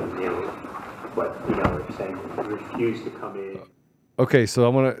 But, you know, they're saying they refuse to come in. Okay,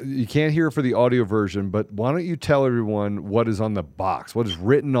 so you can't hear for the audio version, but why don't you tell everyone what is on the box? What is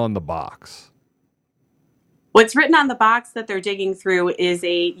written on the box? What's written on the box that they're digging through is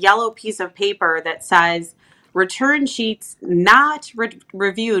a yellow piece of paper that says return sheets not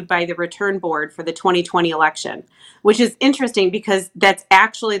reviewed by the return board for the 2020 election, which is interesting because that's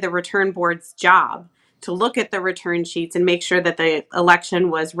actually the return board's job to look at the return sheets and make sure that the election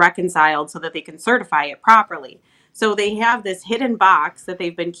was reconciled so that they can certify it properly. So they have this hidden box that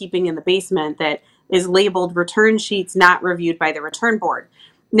they've been keeping in the basement that is labeled return sheets not reviewed by the return board.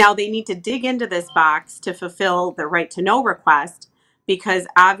 Now they need to dig into this box to fulfill the right to know request because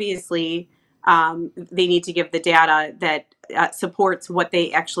obviously they need to give the data that supports what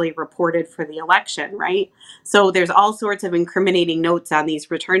they actually reported for the election, right? So there's all sorts of incriminating notes on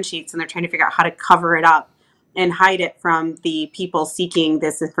these return sheets and they're trying to figure out how to cover it up and hide it from the people seeking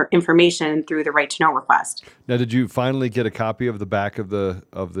this information through the right to know request. Now, did you finally get a copy of the back of the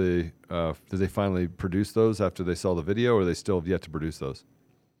did they finally produce those after they saw the video, or they still have yet to produce those?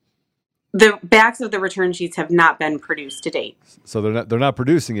 The backs of the return sheets have not been produced to date. So they're not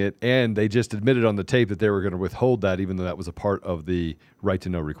producing it, and they just admitted on the tape that they were going to withhold that, even though that was a part of the right to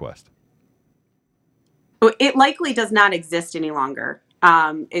know request. It likely does not exist any longer.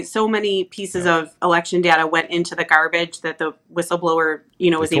 So many pieces of election data went into the garbage that the whistleblower,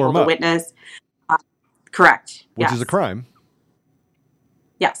 was able to witness. Correct. Which is a crime.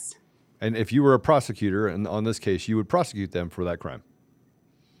 Yes. And if you were a prosecutor, and on this case, you would prosecute them for that crime.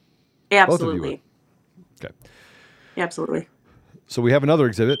 Absolutely. Okay. Absolutely. So we have another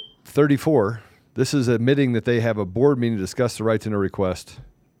exhibit, 34. This is admitting that they have a board meeting to discuss the right to know request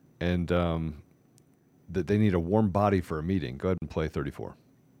and that they need a warm body for a meeting. Go ahead and play 34.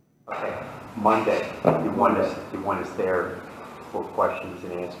 Okay. Monday, you want us there for questions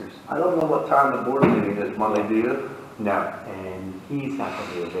and answers? I don't know what time the board meeting is Monday, do you? No, and he's not going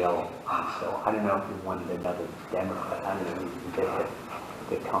to be available. So I don't know if you wanted another Democrat. I don't know if you can get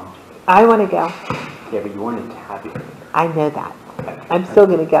to come. I want to go. Yeah, but you weren't a tabulator. I know that. I'm still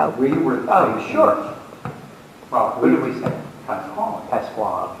going to go. We were. Oh, sure. Well, Who did we say?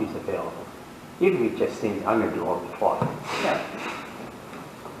 Pasquale, if he's available. Even if he just seems, I'm going to do all the talking. Yeah.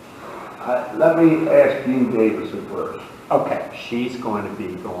 Let me ask Dean Davison first. Okay, she's going to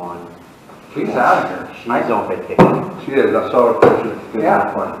be gone. She's out of here. She's on vacation. She is. I saw her picture.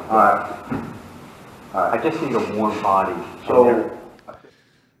 Yeah. All right. I just need a warm body.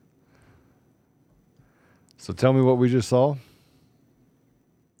 So tell me what we just saw.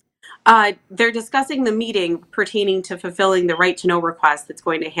 They're discussing the meeting pertaining to fulfilling the right to know request that's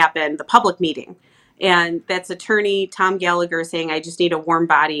going to happen, the public meeting. And that's attorney Tom Gallagher saying, I just need a warm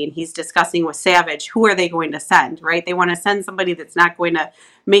body. And he's discussing with Savage, who are they going to send, right? They want to send somebody that's not going to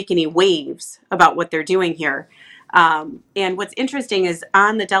make any waves about what they're doing here. And what's interesting is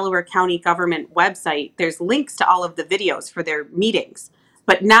on the Delaware County government website, there's links to all of the videos for their meetings,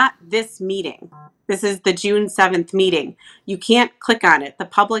 but not this meeting. This is the June 7th meeting. You can't click on it. The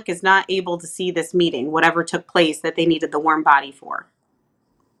public is not able to see this meeting, whatever took place that they needed the warm body for.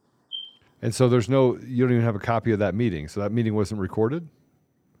 And so you don't even have a copy of that meeting. So that meeting wasn't recorded?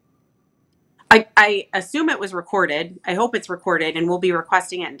 I assume it was recorded. I hope it's recorded, and we'll be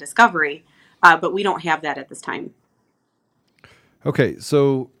requesting it in discovery, but we don't have that at this time. Okay,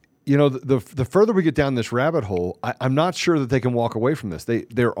 so the further we get down this rabbit hole, I'm not sure that they can walk away from this.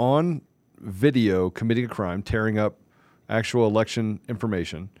 They're on video committing a crime, tearing up actual election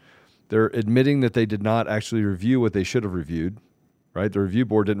information. They're admitting that they did not actually review what they should have reviewed, right? The review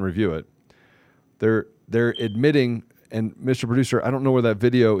board didn't review it. They're admitting, and Mr. Producer, I don't know where that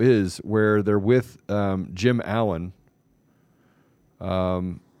video is, where they're with Jim Allen,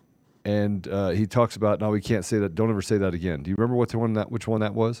 and he talks about, no, we can't say that. Don't ever say that again. Do you remember which one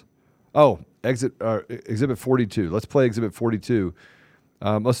that was? Oh, Exhibit 42. Let's play Exhibit 42.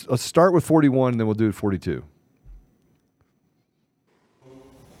 Let's start with 41, and then we'll do 42.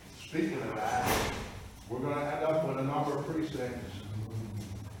 Speaking of that, we're going to end up with a number of precincts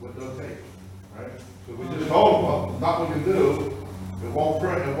with those tapes, right? So we just told them, well, nothing we can do. It won't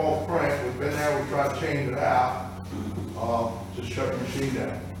print. We've been there. We tried to change it out. Just shut your machine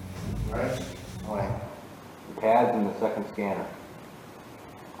down, right? All right. The pads and the second scanner.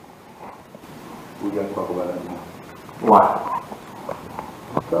 We got to talk about it now.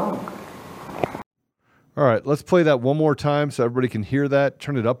 What? Done. All right, let's play that one more time so everybody can hear that.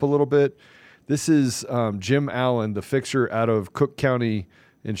 Turn it up a little bit. This is Jim Allen, the fixer out of Cook County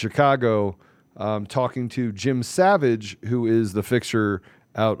in Chicago, talking to Jim Savage, who is the fixer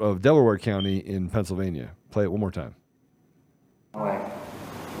out of Delaware County in Pennsylvania. Play it one more time. All right.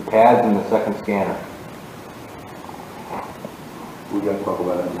 The pads and the second scanner. We got to talk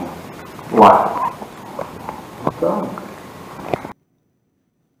about it now. What? Done.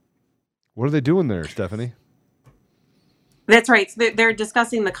 What are they doing there, Stephanie? That's right. So they're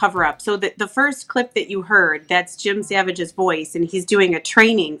discussing the cover-up. So the first clip that you heard, that's Jim Savage's voice, and he's doing a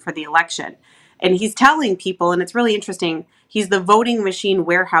training for the election. And he's telling people, and it's really interesting, he's the voting machine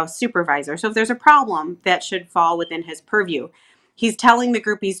warehouse supervisor. So if there's a problem, that should fall within his purview. He's telling the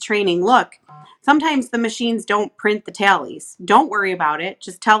group he's training, look, sometimes the machines don't print the tallies. Don't worry about it.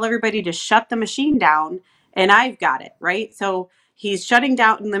 Just tell everybody to shut the machine down, and I've got it, right? So he's shutting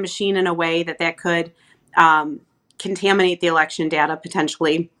down the machine in a way that could contaminate the election data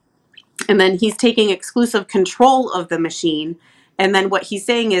potentially. And then he's taking exclusive control of the machine. And then what he's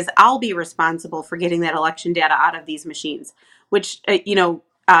saying is, I'll be responsible for getting that election data out of these machines, which,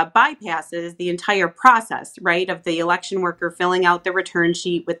 bypasses the entire process, right, of the election worker filling out the return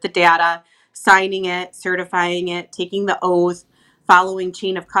sheet with the data, signing it, certifying it, taking the oath, following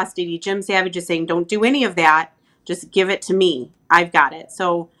chain of custody. Jim Savage is saying, don't do any of that. Just give it to me. I've got it.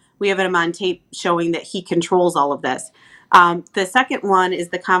 So we have him on tape showing that he controls all of this. The second one is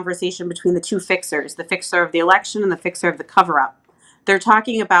the conversation between the two fixers, the fixer of the election and the fixer of the cover-up. They're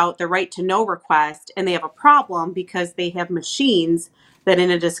talking about the right to know request, and they have a problem because they have machines that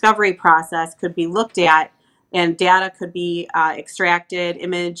in a discovery process could be looked at and data could be extracted,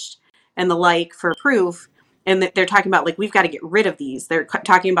 imaged, and the like for proof. And they're talking about, like, we've got to get rid of these. They're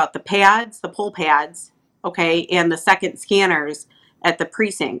talking about the pads, the poll pads, okay, and the second scanners at the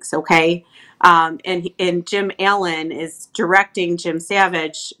precincts, okay? And Jim Allen is directing Jim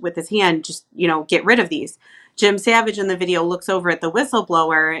Savage with his hand, just, get rid of these. Jim Savage in the video looks over at the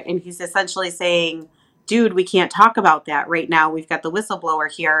whistleblower, and he's essentially saying, dude, we can't talk about that right now. We've got the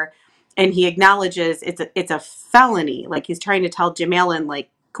whistleblower here. And he acknowledges it's a felony. Like, he's trying to tell Jim Allen, like,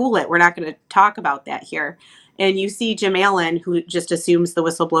 cool it. We're not going to talk about that here. And you see Jim Allen, who just assumes the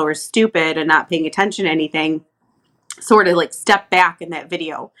whistleblower's stupid and not paying attention to anything, sort of like step back in that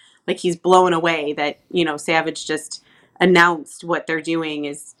video. Like, he's blown away that, Savage just announced what they're doing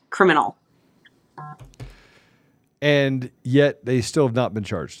is criminal. And yet they still have not been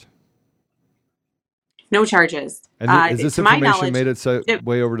charged. No charges. And is this information made its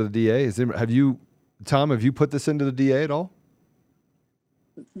way over to the DA? Tom, have you put this into the DA at all?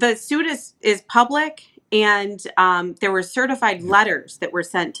 The suit is public, and there were certified letters that were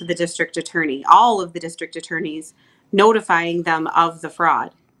sent to the district attorney, all of the district attorneys, notifying them of the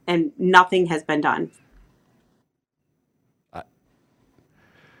fraud, and nothing has been done.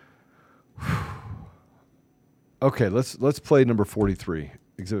 Okay, let's play number 43,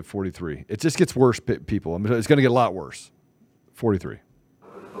 Exhibit 43. It just gets worse, people. It's going to get a lot worse. 43.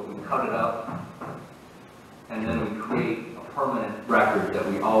 But we cut it up, and then we create a permanent record that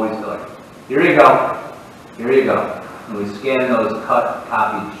we always go like, here you go, and we scan those cut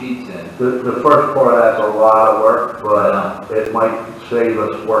copied sheets in. The first part of that's a lot of work, but it might save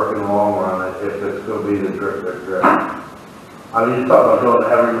us work in the long run if it's going to be the drip. I mean, you talk about going to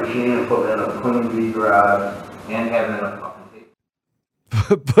every machine and putting in a clean V drive. And having enough fucking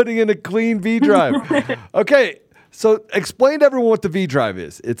tape. Putting in a clean V drive. Okay, so explain to everyone what the V drive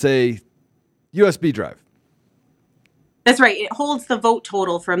is. It's a USB drive. That's right. It holds the vote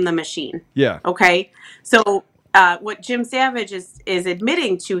total from the machine. Yeah. Okay. So what Jim Savage is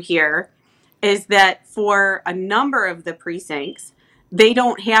admitting to here is that for a number of the precincts, they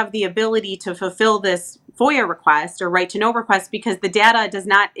don't have the ability to fulfill this FOIA request or right to know request because the data does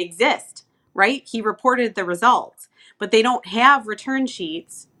not exist, right? He reported the results, but they don't have return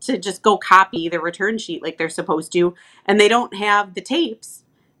sheets to just go copy the return sheet like they're supposed to. And they don't have the tapes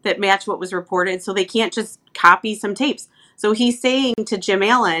that match what was reported, so they can't just copy some tapes. So he's saying to Jim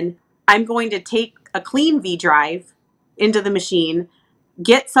Allen, I'm going to take a clean V drive into the machine,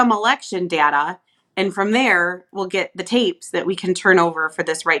 get some election data, and from there we'll get the tapes that we can turn over for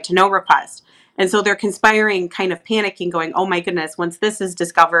this right to know request. And so they're conspiring, kind of panicking, going, oh my goodness, once this is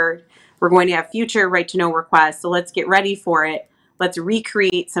discovered, we're going to have future right to know requests. So let's get ready for it. Let's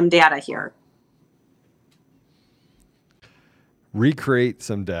recreate some data here. Recreate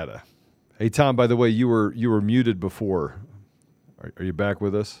some data. Hey, Tom, by the way, you were muted before. Are you back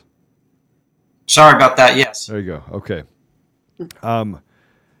with us? Sorry about that. Yes. There you go. Okay.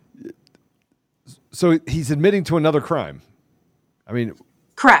 So he's admitting to another crime. I mean,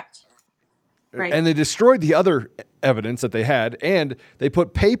 correct. Right. And they destroyed the other evidence that they had, and they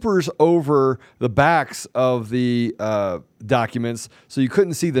put papers over the backs of the documents so you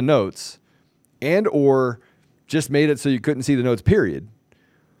couldn't see the notes, and or just made it so you couldn't see the notes, period.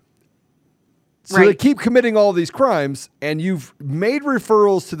 So they keep committing all these crimes, and you've made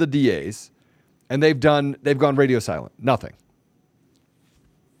referrals to the DAs, and they've gone radio silent. Nothing.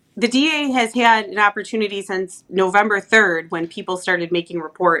 The DA has had an opportunity since November 3rd when people started making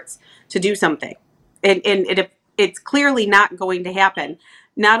reports to do something. And it's clearly not going to happen.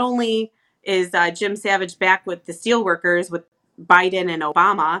 Not only is Jim Savage back with the steelworkers with Biden and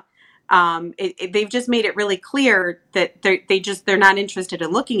Obama, they've just made it really clear that they're not interested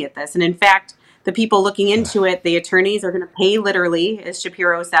in looking at this. And in fact, the people looking into it, the attorneys are going to pay literally, as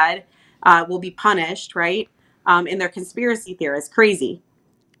Shapiro said, will be punished, right? And they're conspiracy theorists, crazy.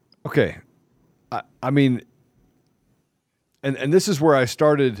 Okay. I mean, and this is where I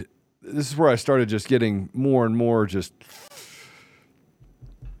started. This is where I started just getting more and more just.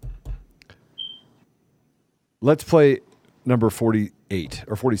 Let's play number 48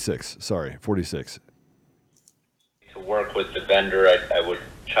 or 46. Sorry, 46. To work with the vendor, I would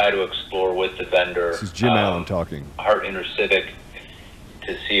try to explore with the vendor. This is Jim Allen talking. Hart InterCivic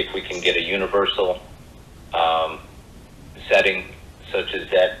to see if we can get a universal setting such as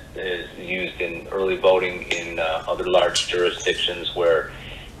that is used in early voting in other large jurisdictions where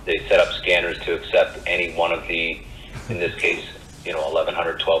they set up scanners to accept any one of the, in this case, 1,100,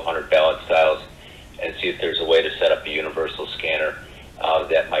 1,200 ballot styles, and see if there's a way to set up a universal scanner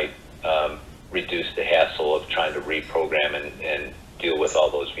that might reduce the hassle of trying to reprogram and deal with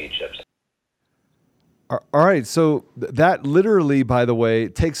all those V chips. All right, so that literally, by the way,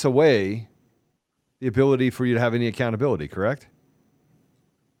 takes away the ability for you to have any accountability, correct?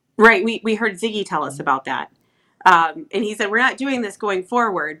 Right. We heard Ziggy tell us about that. And he said, we're not doing this going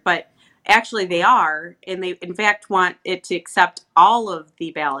forward, but actually they are. And they, in fact, want it to accept all of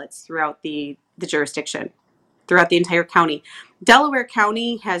the ballots throughout the jurisdiction, throughout the entire county. Delaware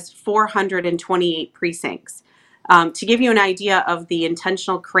County has 428 precincts. To give you an idea of the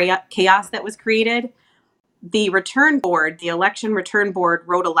intentional chaos that was created, the return board, the election return board,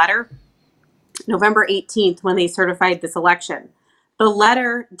 wrote a letter November 18th when they certified this election. The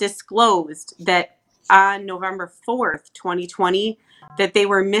letter disclosed that on November 4th, 2020, that they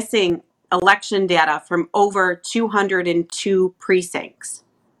were missing election data from over 202 precincts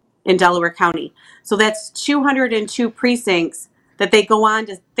in Delaware County. So that's 202 precincts that they go on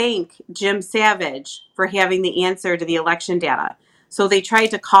to thank Jim Savage for having the answer to the election data. So they tried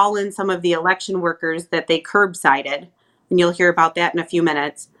to call in some of the election workers that they curbsided, and you'll hear about that in a few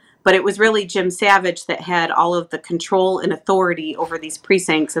minutes. But it was really Jim Savage that had all of the control and authority over these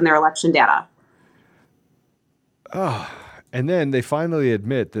precincts and their election data. Oh, and then they finally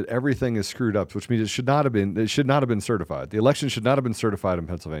admit that everything is screwed up, which means it should not have been certified. The election should not have been certified in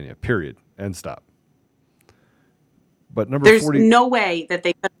Pennsylvania, period, and stop. But There's no way that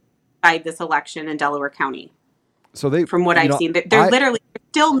they could have certified this election in Delaware County. So from what I've seen, they're literally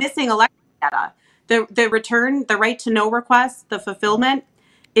still missing election data. The return, the right to know request, the fulfillment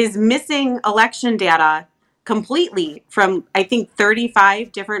is missing election data completely from, I think,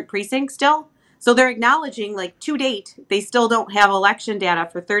 35 different precincts still. So they're acknowledging, like, to date, they still don't have election data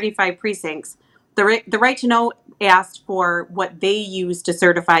for 35 precincts. The right to know asked for what they use to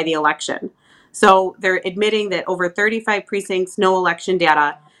certify the election. So they're admitting that over 35 precincts, no election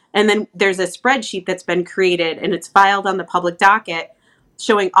data. And then there's a spreadsheet that's been created, and it's filed on the public docket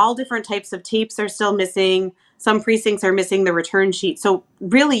showing all different types of tapes are still missing. Some precincts are missing the return sheet. So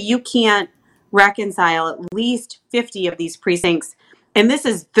really, you can't reconcile at least 50 of these precincts. And this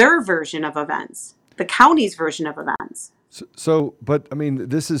is their version of events, the county's version of events. But I mean,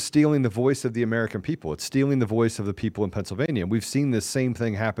 this is stealing the voice of the American people. It's stealing the voice of the people in Pennsylvania. We've seen this same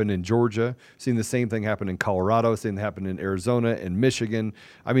thing happen in Georgia, seen the same thing happen in Colorado, seen it happen in Arizona and Michigan.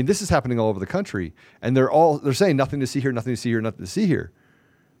 I mean, this is happening all over the country, and they're saying nothing to see here, nothing to see here, nothing to see here.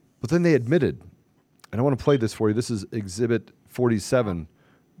 But then they admitted, and I want to play this for you. This is Exhibit 47.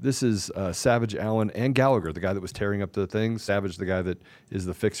 This is Savage, Allen, and Gallagher, the guy that was tearing up the things. Savage, the guy that is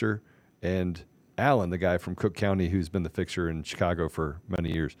the fixer, and Allen, the guy from Cook County who's been the fixer in Chicago for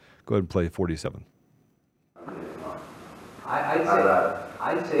many years. Go ahead and play 47.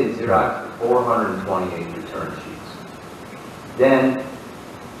 I'd say Xerox 428 return sheets. Then,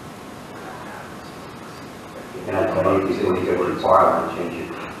 And I tell you, if you go too far, I'm going to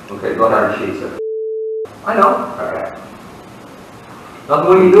change it. okay, go ahead. Return sheets of, I know. okay. Nothing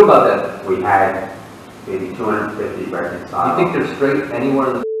we can do about that. We had maybe 250 reconciled. You think they're straight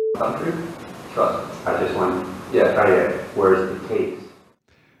anywhere in the country? Trust me. I just want Yeah. to tell you, where's the tapes?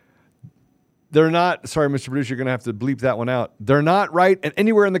 They're not, sorry, Mr. Producer, you're going to have to bleep that one out. They're not right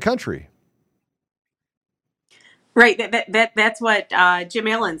anywhere in the country. Right. That's what Jim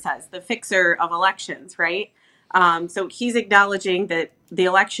Allen says, the fixer of elections, right? So he's acknowledging that the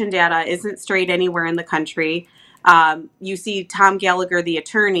election data isn't straight anywhere in the country. You see Tom Gallagher, the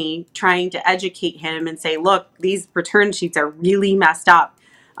attorney, trying to educate him and say, look, these return sheets are really messed up.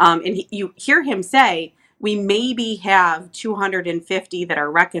 You hear him say, we maybe have 250 that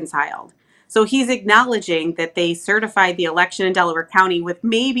are reconciled. So he's acknowledging that they certified the election in Delaware County with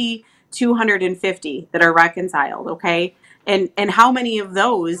maybe 250 that are reconciled, okay? And how many of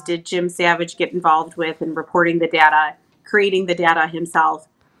those did Jim Savage get involved with in reporting the data, creating the data himself?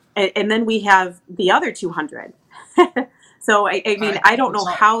 And then we have the other 200. So, I mean, I don't know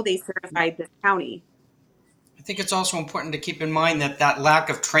how they certified this county. I think it's also important to keep in mind that lack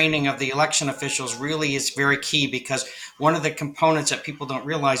of training of the election officials really is very key, because one of the components that people don't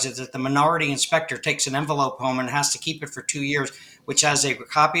realize is that the minority inspector takes an envelope home and has to keep it for 2 years, which has a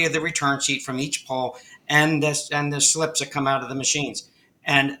copy of the return sheet from each poll and the slips that come out of the machines.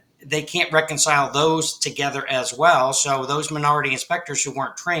 And they can't reconcile those together as well. So those minority inspectors who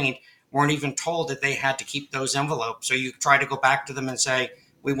weren't trained weren't even told that they had to keep those envelopes. So you try to go back to them and say,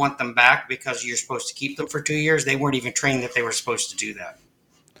 we want them back because you're supposed to keep them for 2 years. They weren't even trained that they were supposed to do that.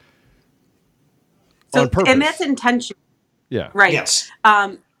 So, on purpose. and that's intentional. Yeah. Right. Yes.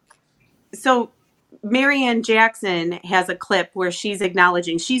 So Marianne Jackson has a clip where she's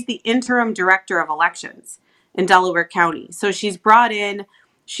acknowledging she's the interim director of elections in Delaware County. So she's brought in,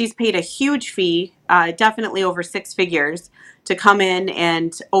 she's paid a huge fee, definitely over six figures, to come in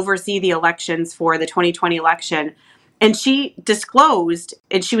and oversee the elections for the 2020 election. And she disclosed,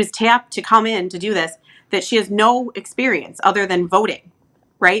 and she was tapped to come in to do this, that she has no experience other than voting,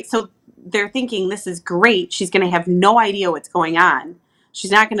 right? So they're thinking this is great. She's going to have no idea what's going on. She's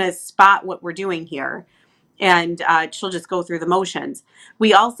not going to spot what we're doing here. And she'll just go through the motions.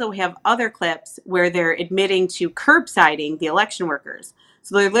 We also have other clips where they're admitting to curbsiding the election workers.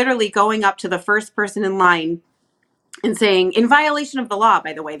 So they're literally going up to the first person in line and saying, in violation of the law,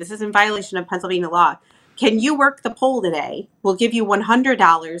 by the way, this is in violation of Pennsylvania law, can you work the poll today? We'll give you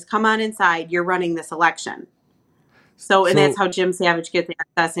 $100. Come on inside. You're running this election. So that's how Jim Savage gets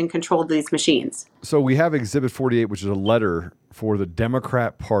access and control these machines. So we have Exhibit 48, which is a letter for the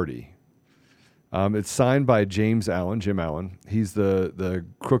Democrat Party. It's signed by Jim Allen. He's the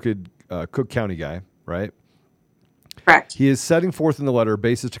crooked Cook County guy, right? Correct. He is setting forth in the letter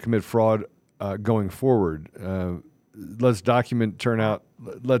basis to commit fraud going forward. Let's document turnout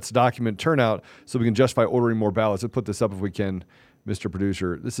so we can justify ordering more ballots. Let's put this up if we can, Mr.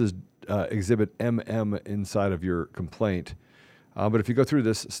 Producer. This is Exhibit MM inside of your complaint. But if you go through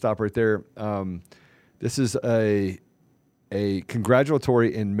this, stop right there. This is a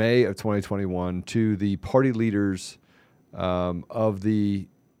congratulatory in May of 2021 to the party leaders of the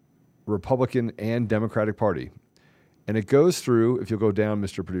Republican and Democratic Party. And it goes through, if you'll go down,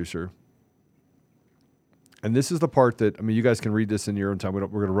 Mr. Producer. And this is the part that, I mean, you guys can read this in your own time. We're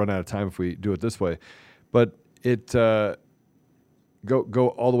going to run out of time if we do it this way. But it go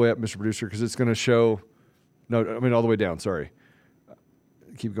all the way up, Mr. Producer, because it's going to show. No, I mean all the way down. Sorry.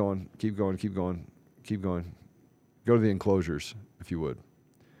 Keep going. Go to the enclosures, if you would.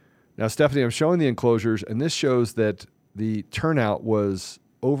 Now, Stephanie, I'm showing the enclosures, and this shows that the turnout was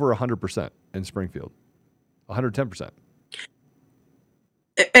over 100% in Springfield, 110%.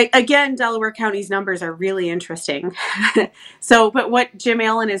 Again, Delaware County's numbers are really interesting. But what Jim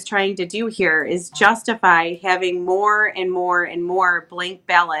Allen is trying to do here is justify having more and more and more blank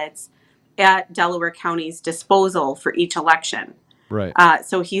ballots at Delaware County's disposal for each election. Right.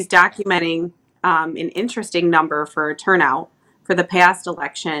 So he's documenting an interesting number for turnout for the past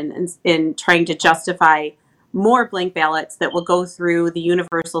election and in trying to justify more blank ballots that will go through the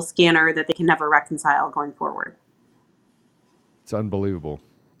universal scanner that they can never reconcile going forward. It's unbelievable.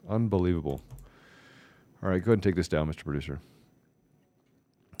 Unbelievable. All right, go ahead and take this down, Mr. Producer.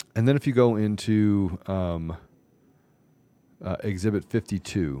 And then if you go into Exhibit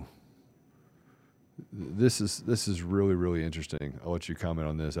 52, this is really, really interesting. I'll let you comment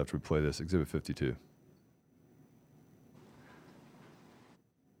on this after we play this. Exhibit 52.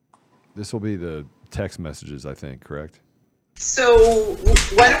 This will be the text messages, I think, correct? So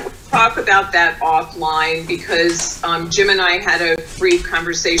why don't we talk about that offline, because Jim and I had a brief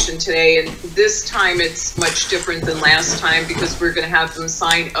conversation today, and this time it's much different than last time because we're going to have them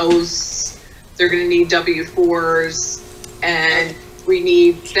sign oaths. They're going to need W-4s, and we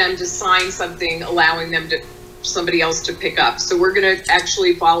need them to sign something allowing them to somebody else to pick up. So we're going to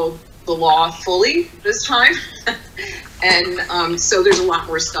actually follow the law fully this time. And so there's a lot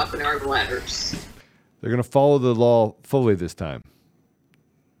more stuff in our letters. They're going to follow the law fully this time.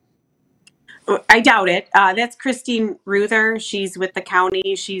 I doubt it. That's Christine Ruther. She's with the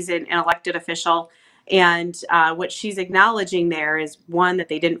county. She's an elected official. And what she's acknowledging there is, one, that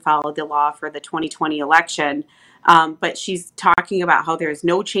they didn't follow the law for the 2020 election. But she's talking about how there's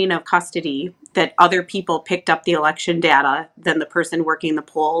no chain of custody, that other people picked up the election data than the person working the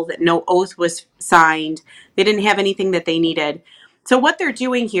poll, that no oath was signed. They didn't have anything that they needed. So what they're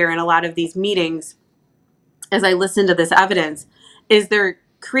doing here in a lot of these meetings, as I listen to this evidence, is they're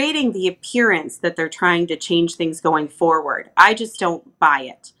creating the appearance that they're trying to change things going forward. I just don't buy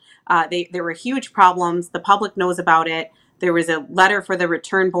it. There were huge problems. The public knows about it. There was a letter for the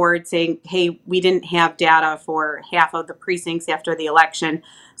return board saying, hey, we didn't have data for half of the precincts after the election.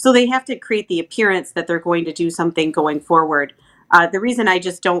 So they have to create the appearance that they're going to do something going forward. The reason I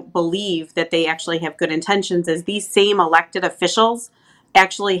just don't believe that they actually have good intentions is these same elected officials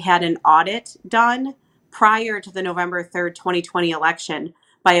actually had an audit done prior to the November 3rd, 2020 election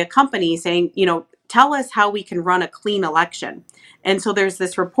by a company saying, tell us how we can run a clean election. And so there's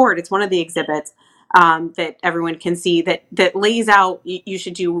this report, it's one of the exhibits that everyone can see that lays out, you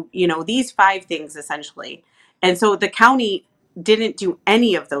should do, these 5 things essentially. And so the county didn't do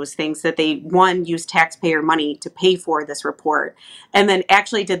any of those things that they, one, used taxpayer money to pay for this report, and then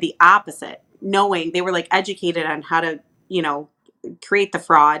actually did the opposite, knowing they were educated on how to, create the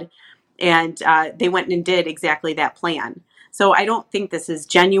fraud. And they went and did exactly that plan. So I don't think this is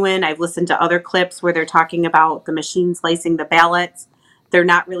genuine. I've listened to other clips where they're talking about the machine slicing the ballots. They're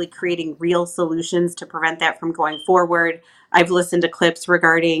not really creating real solutions to prevent that from going forward. I've listened to clips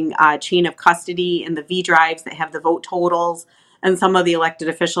regarding chain of custody and the V drives that have the vote totals. And some of the elected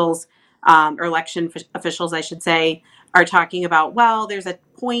officials, or election officials, I should say, are talking about, well, there's a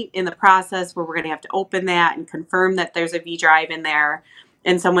point in the process where we're going to have to open that and confirm that there's a V drive in there.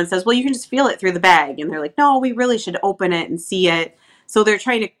 And someone says, well, you can just feel it through the bag. And they're like, no, we really should open it and see it. So they're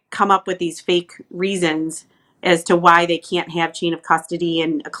trying to come up with these fake reasons as to why they can't have chain of custody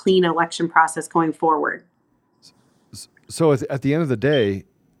and a clean election process going forward. So at the end of the day,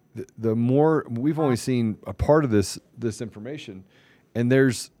 the more we've only seen a part of this information, and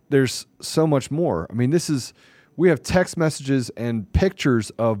there's so much more. I mean, we have text messages and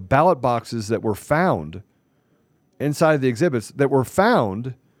pictures of ballot boxes that were found inside of the exhibits that were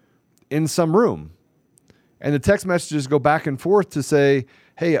found in some room. And the text messages go back and forth to say,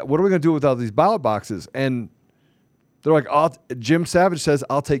 hey, what are we going to do with all these ballot boxes? And they're like, Jim Savage says,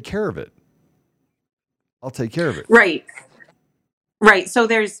 I'll take care of it. I'll take care of it. Right. So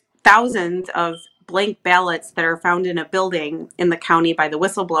there's thousands of blank ballots that are found in a building in the county by the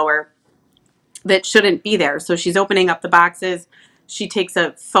whistleblower that shouldn't be there. So she's opening up the boxes. She takes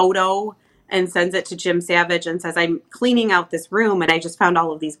a photo and sends it to Jim Savage and says, I'm cleaning out this room and I just found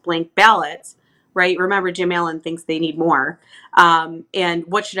all of these blank ballots, right? Remember, Jim Allen thinks they need more. And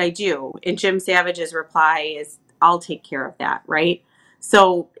what should I do? And Jim Savage's reply is, I'll take care of that, right?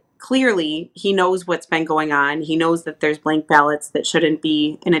 So clearly he knows what's been going on. He knows that there's blank ballots that shouldn't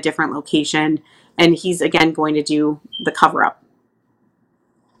be in a different location. And he's, again, going to do the cover-up.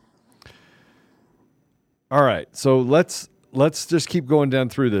 All right, so let's just keep going down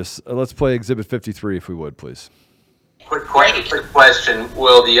through this. Let's play Exhibit 53, if we would, please. Quick question.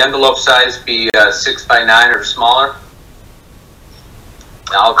 Will the envelope size be 6 by 9 or smaller?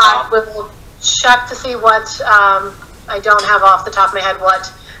 I will check to see what, I don't have off the top of my head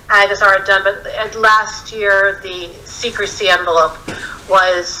what Agatha had done, but last year the secrecy envelope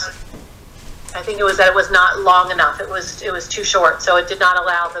was, I think it was that it was not long enough. It was too short, so it did not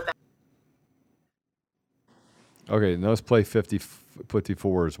allow the Okay, and let's play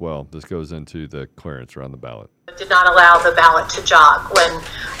 54 as well. This goes into the clearance around the ballot. Did not allow the ballot to jog when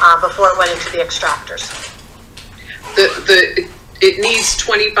before it went into the extractors. It needs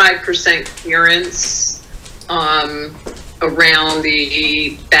 25% clearance around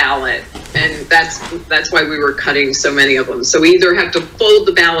the ballot, and that's why we were cutting so many of them. So we either have to fold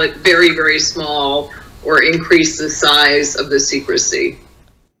the ballot very, very small or increase the size of the secrecy.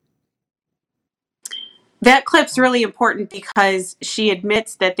 That clip's really important because she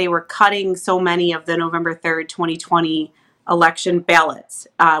admits that they were cutting so many of the November 3rd, 2020 election ballots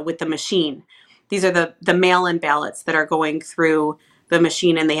with the machine. These are the mail-in ballots that are going through the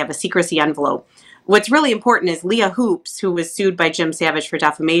machine, and they have a secrecy envelope. What's really important is Leah Hoops, who was sued by Jim Savage for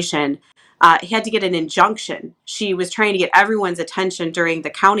defamation, had to get an injunction. She was trying to get everyone's attention during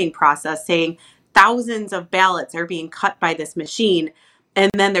the counting process, saying thousands of ballots are being cut by this machine, and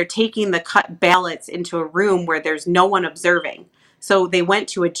then they're taking the cut ballots into a room where there's no one observing. So they went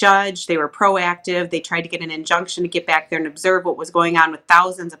to a judge, they were proactive, they tried to get an injunction to get back there and observe what was going on with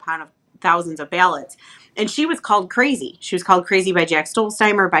thousands of ballots. And she was called crazy. She was called crazy by Jack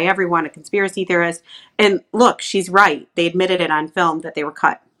Stolzheimer, by everyone, a conspiracy theorist. And look, she's right. They admitted it on film that they were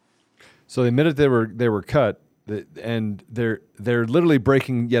cut. So they admitted they were cut, and they're literally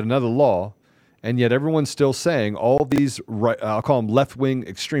breaking yet another law. And yet everyone's still saying all these, I'll call them left-wing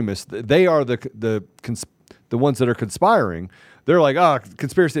extremists, they are the ones that are conspiring. They're like,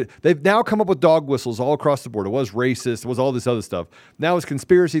 conspiracy. They've now come up with dog whistles all across the board. It was racist. It was all this other stuff. Now it's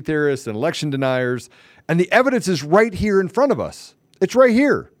conspiracy theorists and election deniers. And the evidence is right here in front of us. It's right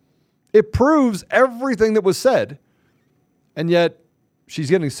here. It proves everything that was said. And yet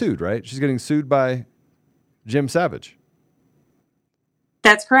she's getting sued, right? She's getting sued by Jim Savage.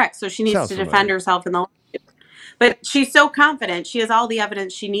 That's correct. So she needs to defend herself in the lawsuit. But she's so confident. She has all the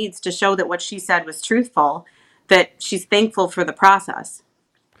evidence she needs to show that what she said was truthful, that she's thankful for the process.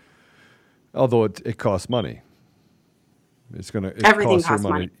 Although it costs money. Everything costs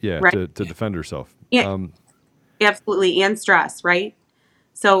money. Yeah, right? to defend herself. Yeah, absolutely. And stress, right?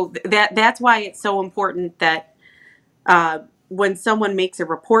 So that's why it's so important that when someone makes a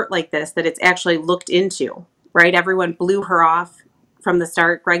report like this, that it's actually looked into, right? Everyone blew her off from the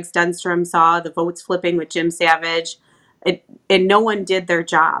start. Greg Stenstrom saw the votes flipping with Jim Savage, and no one did their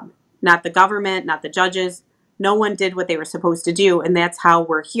job. Not the government, not the judges. No one did what they were supposed to do, and that's how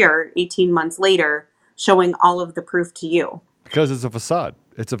we're here 18 months later showing all of the proof to you. Because it's a facade.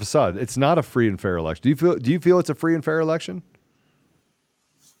 It's a facade. It's not a free and fair election. Do you feel it's a free and fair election?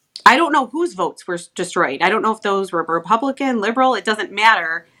 I don't know whose votes were destroyed. I don't know if those were Republican, liberal. It doesn't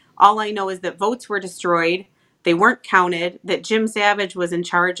matter. All I know is that votes were destroyed. They weren't counted, that Jim Savage was in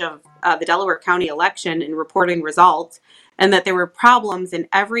charge of the Delaware County election and reporting results, and that there were problems in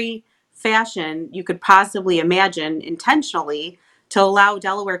every fashion you could possibly imagine intentionally to allow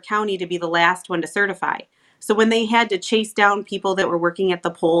Delaware County to be the last one to certify. So when they had to chase down people that were working at the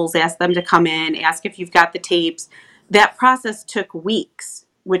polls, ask them to come in, ask if you've got the tapes, that process took weeks,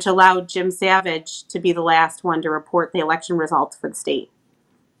 which allowed Jim Savage to be the last one to report the election results for the state.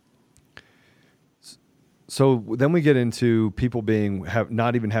 So then we get into people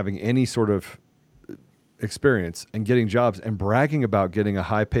not even having any sort of experience and getting jobs and bragging about getting a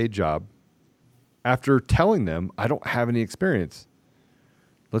high-paid job after telling them, I don't have any experience.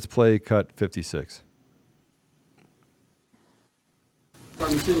 Let's play cut 56.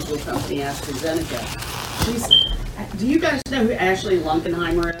 Pharmaceutical company AstraZeneca. Do you guys know who Ashley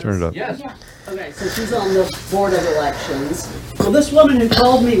Lunkenheimer is? Turn it up. Yes. Yeah. Okay, so she's on the board of elections. Well, this woman who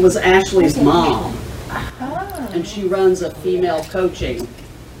called me was Ashley's mom. And she runs a female coaching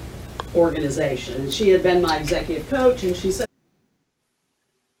organization. And she had been my executive coach, and she said,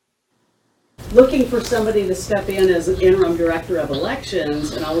 looking for somebody to step in as an interim director of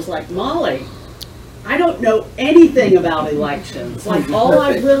elections. And I was like, Molly, I don't know anything about elections. Like, all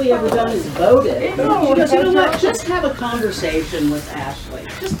I've really ever done is voted. She goes, you know what, just have a conversation with Ashley.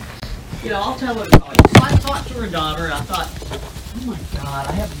 Just, I'll tell her to call you. So I talked to her daughter, and I thought, oh my God,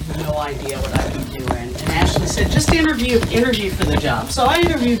 I have no idea what I'd be doing. And Ashley said, just interview for the job. So I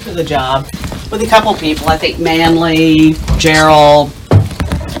interviewed for the job with a couple people, I think Manley, Gerald,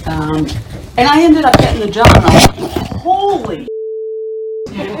 and I ended up getting the job, and I was like, holy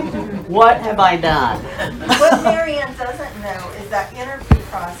what have I done? What Marianne doesn't know is that interview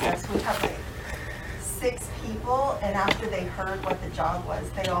process, we have like 6 people, and after they heard what the job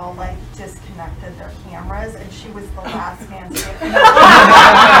was, they all disconnected their cameras, and she was the last man to get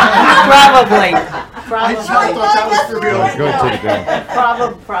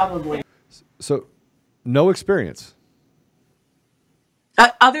Probably. So, no experience.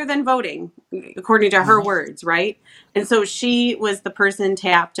 Other than voting, according to her words, right? And so she was the person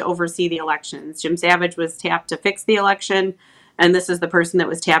tapped to oversee the elections. Jim Savage was tapped to fix the election, and this is the person that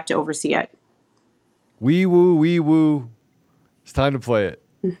was tapped to oversee it. Wee woo, wee woo. It's time to play it.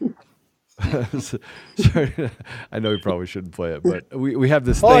 Sorry, I know we probably shouldn't play it, but we have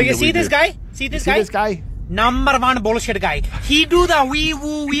this thing. Oh, you that see we this do. guy? See this You guy? this guy? Number one bullshit guy. He do the wee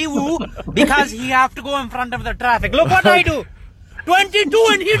woo because he have to go in front of the traffic. Look what I do. 22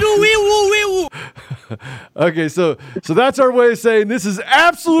 and he do wee woo. Okay, so that's our way of saying this is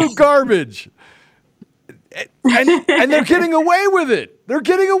absolute garbage. And they're getting away with it. They're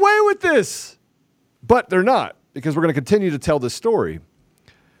getting away with this. But they're not, because we're going to continue to tell this story.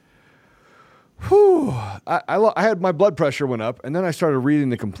 Whew. I had my blood pressure went up, and then I started reading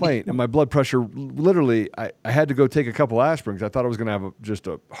the complaint, and my blood pressure literally, I had to go take a couple aspirins. I thought I was going to have just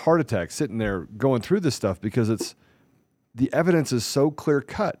a heart attack sitting there going through this stuff, because the evidence is so clear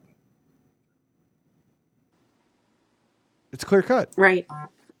cut. It's clear cut. Right.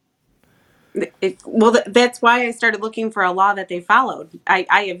 That's why I started looking for a law that they followed.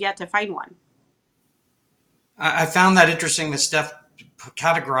 I have yet to find one. I found that interesting that Steph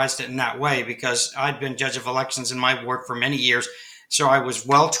categorized it in that way, because I'd been judge of elections in my ward for many years. So I was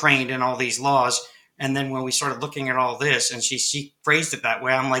well trained in all these laws. And then when we started looking at all this, and she phrased it that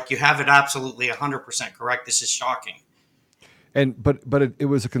way, I'm like, you have it absolutely 100% correct. This is shocking. But it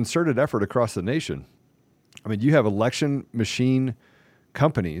was a concerted effort across the nation. I mean, you have election machine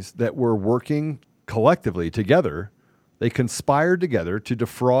companies that were working collectively together. They conspired together to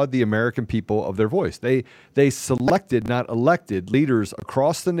defraud the American people of their voice. They selected, not elected, leaders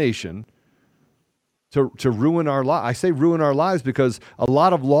across the nation to ruin our lives. I say ruin our lives because a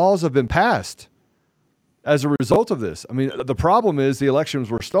lot of laws have been passed as a result of this. I mean, the problem is the elections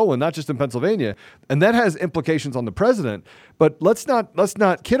were stolen, not just in Pennsylvania, and that has implications on the president. But let's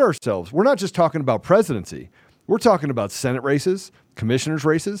not kid ourselves. We're not just talking about presidency. We're talking about Senate races, commissioners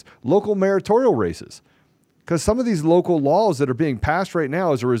races, local mayoral races. Because some of these local laws that are being passed right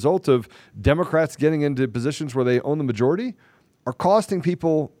now as a result of Democrats getting into positions where they own the majority are costing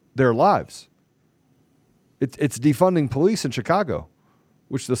people their lives. It's defunding police in Chicago,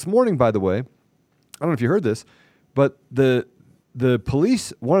 which this morning, by the way, I don't know if you heard this, but the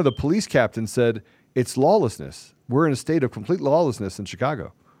police, one of the police captains said it's lawlessness. We're in a state of complete lawlessness in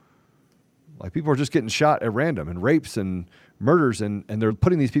Chicago. Like, people are just getting shot at random, and rapes and murders, and they're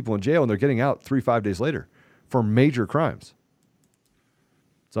putting these people in jail, and they're getting out 3-5 days later for major crimes.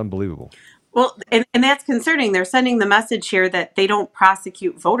 It's unbelievable. Well, and that's concerning. They're sending the message here that they don't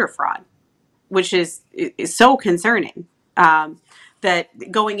prosecute voter fraud, which is so concerning.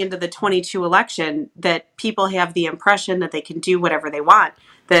 That going into the 22 election, that people have the impression that they can do whatever they want,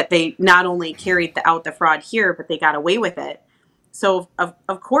 that they not only carried out the fraud here, but they got away with it. So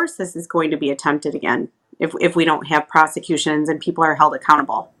of course this is going to be attempted again if we don't have prosecutions and people are held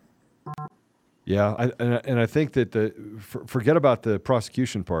accountable. Yeah, I think that forget about the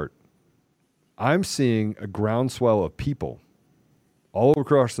prosecution part. I'm seeing a groundswell of people all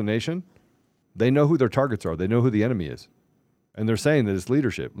across the nation. They know who their targets are. They know who the enemy is. And they're saying that it's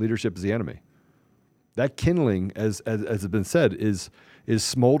leadership. Leadership is the enemy. That kindling, as has been said, is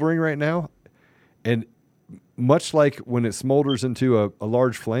smoldering right now. And much like when it smolders into a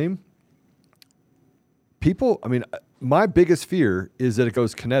large flame, people, I mean, my biggest fear is that it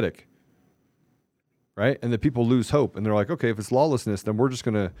goes kinetic, right? And that people lose hope. And they're like, okay, if it's lawlessness, then we're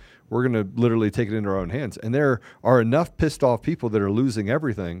gonna literally take it into our own hands. And there are enough pissed off people that are losing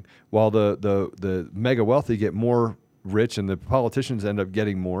everything, while the mega wealthy get more rich and the politicians end up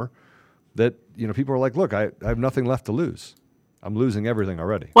getting more, that, you know, people are like, look, I have nothing left to lose. I'm losing everything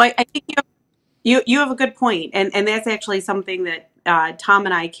already. Well, I think you have a good point, and that's actually something that Tom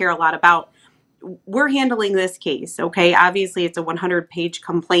and I care a lot about. We're handling this case, okay? Obviously, it's a 100-page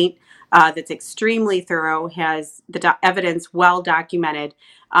complaint that's extremely thorough, has the evidence well documented.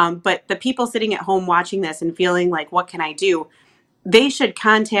 But the people sitting at home watching this and feeling like, what can I do? They should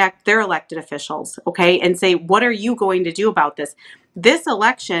contact their elected officials, okay, and say, what are you going to do about this? This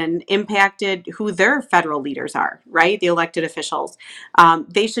election impacted who their federal leaders are, right? The elected officials.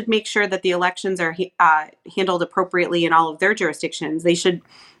 They should make sure that the elections are handled appropriately in all of their jurisdictions. They should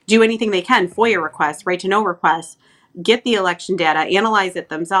do anything they can, FOIA requests, right to know requests, get the election data, analyze it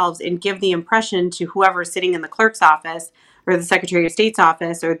themselves, and give the impression to whoever's sitting in the clerk's office or the Secretary of State's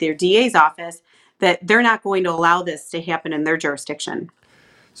office or their DA's office that they're not going to allow this to happen in their jurisdiction.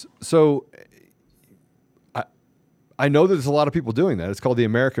 So I know that there's a lot of people doing that. It's called the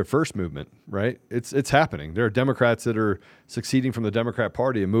America First movement, right? It's happening. There are Democrats that are succeeding from the Democrat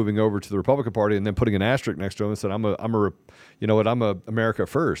Party and moving over to the Republican Party, and then putting an asterisk next to them and said, I'm a America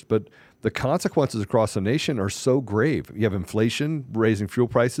First. But the consequences across the nation are so grave. You have inflation, raising fuel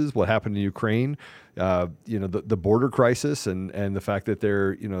prices, what happened in Ukraine, the border crisis, and the fact that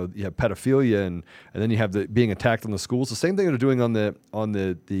you have pedophilia, and then you have the being attacked on the schools. The same thing they're doing on the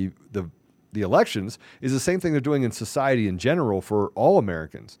elections is the same thing they're doing in society in general for all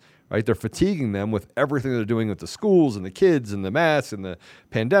Americans, right? They're fatiguing them with everything they're doing with the schools and the kids and the masks and the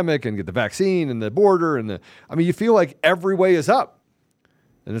pandemic and get the vaccine and the border you feel like every way is up,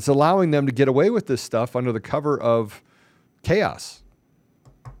 and it's allowing them to get away with this stuff under the cover of chaos.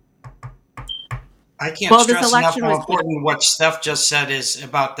 I can't stress enough how important what Steph just said is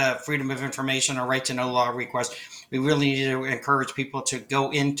about the freedom of information or right to know law request. We really need to encourage people to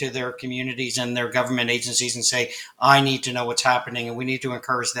go into their communities and their government agencies and say, I need to know what's happening, and we need to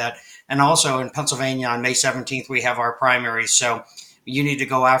encourage that. And also in Pennsylvania on May 17th, we have our primaries. So you need to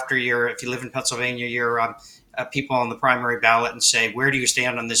go after if you live in Pennsylvania, your people on the primary ballot and say, where do you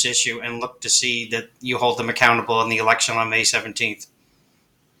stand on this issue? And look to see that you hold them accountable in the election on May 17th.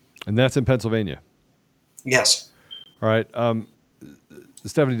 And that's in Pennsylvania. Yes. All right.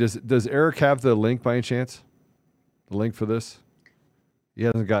 Stephanie, does Eric have the link by any chance? The link for this? He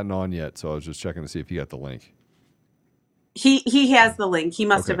hasn't gotten on yet, so I was just checking to see if he got the link. He has the link. He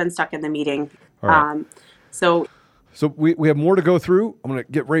must have been stuck in the meeting. All right. So we have more to go through. I'm going to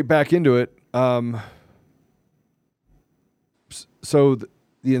get right back into it. So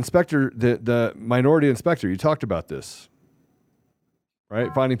the inspector, the minority inspector, you talked about this,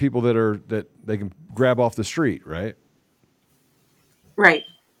 right? Finding people that they can grab off the street, right? Right.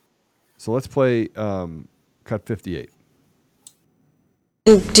 So let's play cut 58.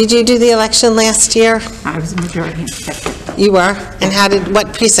 Did you do the election last year? I was a majority inspector. You were? And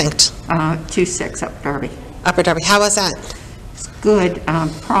what precinct? 2-6 Upper Darby. Upper Darby. How was that? It's good.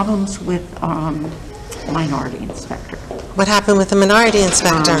 Problems with minority inspector. What happened with the minority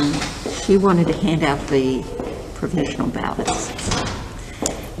inspector? She wanted to hand out the provisional ballots.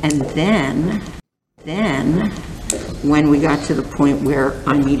 And then when we got to the point where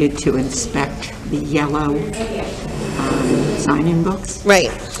I needed to inspect the yellow sign-in books. Right.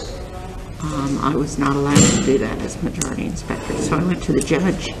 I was not allowed to do that as majority inspector. So I went to the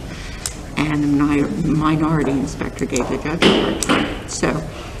judge, and the minority inspector gave the judge a hard time. So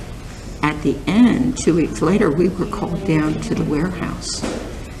at the end, 2 weeks later, we were called down to the warehouse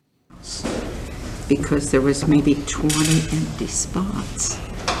because there was maybe 20 empty spots,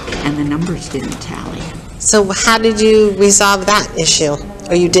 and the numbers didn't tally. So how did you resolve that issue,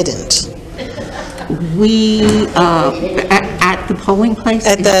 or you didn't? We, at the polling place?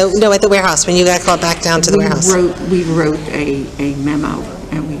 At the warehouse, when you got called back down to the warehouse. We wrote a memo,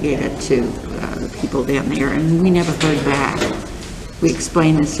 and we gave it to the people down there, and we never heard back. We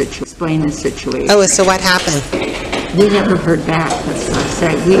explained the situation. Oh, so what happened? We never heard back. That's what I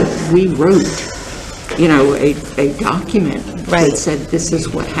said. We wrote, a document that said this is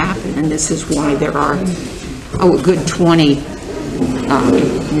what happened, and this is why there are a good 20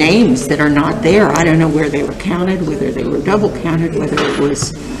 names that are not there. I don't know where they were counted, whether they were double counted, whether it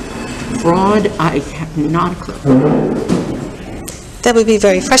was fraud. I have not a clue. That would be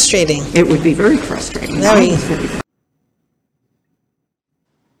very frustrating. It would be very frustrating.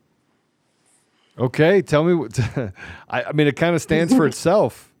 Okay, tell me what. I mean, it kind of stands for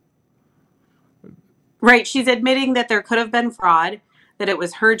itself. Right. She's admitting that there could have been fraud, that it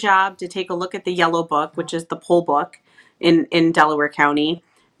was her job to take a look at the yellow book, which is the poll book in Delaware County,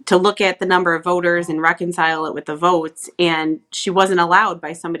 to look at the number of voters and reconcile it with the votes. And she wasn't allowed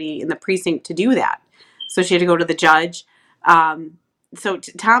by somebody in the precinct to do that. So she had to go to the judge. So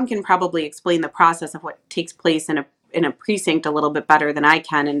Tom can probably explain the process of what takes place in a precinct a little bit better than I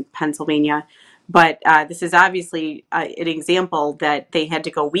can in Pennsylvania. But this is obviously an example that they had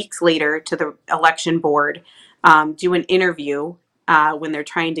to go weeks later to the election board, do an interview when they're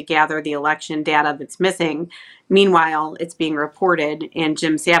trying to gather the election data that's missing. Meanwhile, it's being reported, and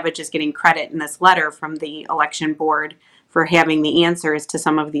Jim Savage is getting credit in this letter from the election board for having the answers to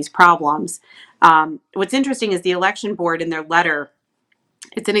some of these problems. What's interesting is the election board in their letter,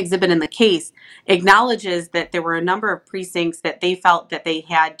 it's an exhibit in the case, acknowledges that there were a number of precincts that they felt that they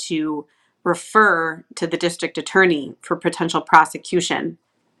had to refer to the district attorney for potential prosecution.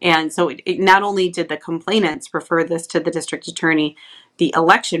 And so it not only did the complainants refer this to the district attorney, the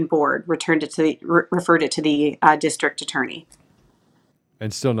election board referred it to the district attorney.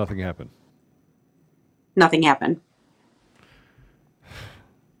 And still nothing happened. Nothing happened.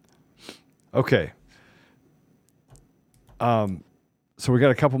 Okay. So we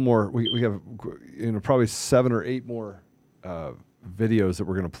got a couple more. We have probably 7 or 8 more videos that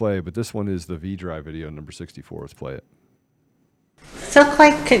we're going to play, but this one is the V drive video number 64. Let's play it. Still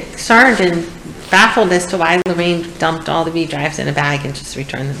quite concerned and baffled as to why Lorraine dumped all the V drives in a bag and just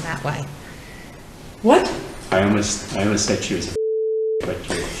returned them that way. What? I almost said she was a but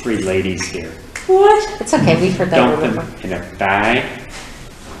you're 3 ladies here. What? It's okay, we've heard that. Dump them in a bag.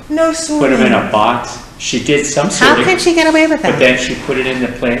 No Put them in a box. She did some sort of... How can she get away with that? But then she put it in the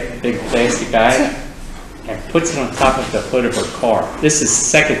big plastic bag and puts it on top of the hood of her car. This is the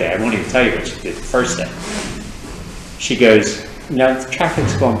second day. I won't even tell you what she did the first day. She goes, the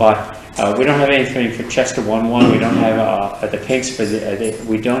traffic's going by. We don't have anything for Chester 1-1. We don't have the pinks for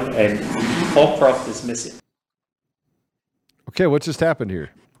we don't, and Holcroft is missing. Okay, what just happened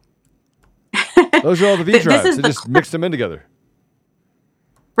here? Those are all the V drives. They just mixed them in together.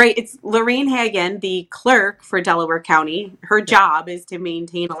 Right. It's Lorraine Hagan, the clerk for Delaware County. Her job is to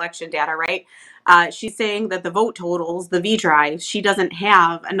maintain election data, right? She's saying that the vote totals, the V drives, she doesn't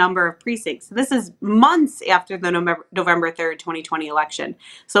have a number of precincts. This is months after the November 3rd, 2020 election.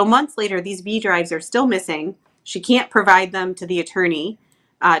 So months later, these V drives are still missing. She can't provide them to the attorney,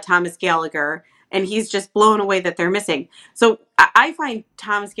 Thomas Gallagher, and he's just blown away that they're missing. So I find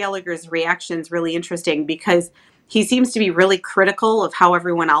Thomas Gallagher's reactions really interesting because he seems to be really critical of how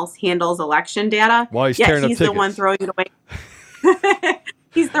everyone else handles election data. While he's tearing up the one throwing it away.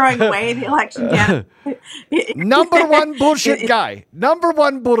 He's throwing away the election data. Number one bullshit guy. Number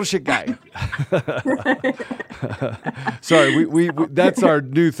one bullshit guy. Sorry, we that's our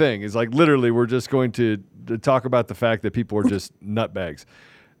new thing. Is like literally we're just going to talk about the fact that people are just nutbags.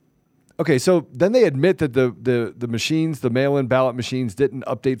 Okay, so then they admit that the machines, the mail-in ballot machines, didn't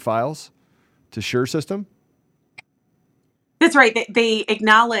update files to Sure System. That's right. They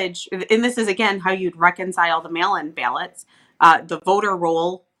acknowledge, and this is again how you'd reconcile the mail-in ballots, the voter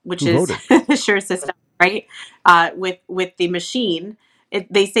roll, which is the Sure System, right? With the machine,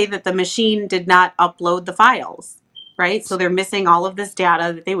 they say that the machine did not upload the files, right? So they're missing all of this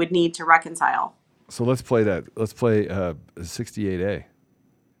data that they would need to reconcile. So let's play that. Let's play 68A.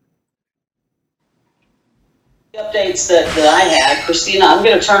 Updates that I had, Christina, I'm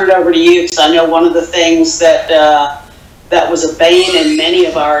going to turn it over to you because I know one of the things that that was a bane in many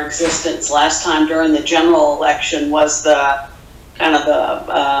of our existence last time during the general election was the kind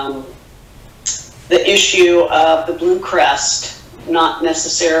of the issue of the Blue Crest not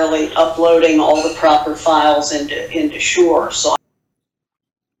necessarily uploading all the proper files into Sure. So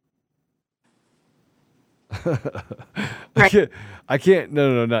I can't.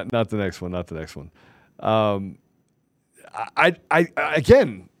 No, not the next one. Not the next one. I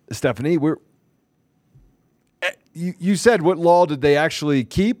again, Stephanie, you said what law did they actually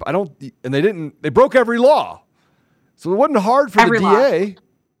keep? And they didn't. They broke every law, so it wasn't hard for the DA.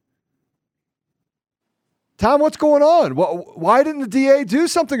 Tom, what's going on? Why didn't the DA do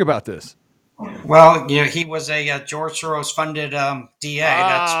something about this? Well, he was a George Soros funded DA.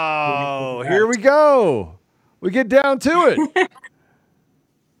 Oh, here we go. We get down to it.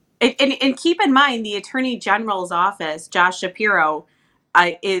 And keep in mind, the Attorney General's office, Josh Shapiro,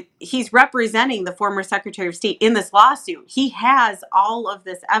 he's representing the former Secretary of State in this lawsuit. He has all of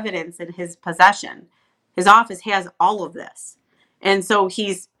this evidence in his possession. His office has all of this. And so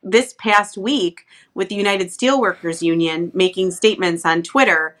he's, this past week, with the United Steelworkers Union, making statements on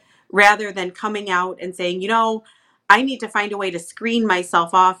Twitter, rather than coming out and saying, I need to find a way to screen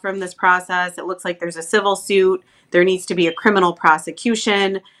myself off from this process. It looks like there's a civil suit. There needs to be a criminal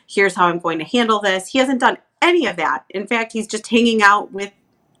prosecution. Here's how I'm going to handle this. He hasn't done any of that. In fact, he's just hanging out with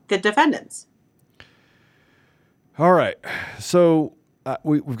the defendants. All right. So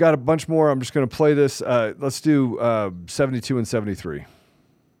we've got a bunch more. I'm just going to play this. Let's do 72 and 73.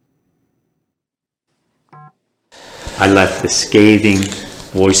 I left the scathing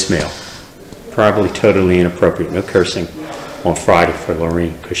voicemail, probably totally inappropriate, no cursing, on Friday for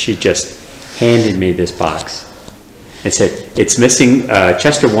Lorraine, because she just handed me this box. It said, it's missing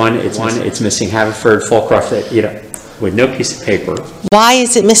Chester 1, it's missing Haverford, Falcroft, with no piece of paper. Why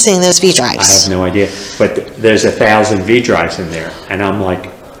is it missing those V drives? I have no idea, but there's 1,000 V drives in there, and I'm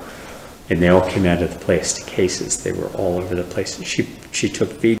like, and they all came out of the plastic cases. They were all over the place. She took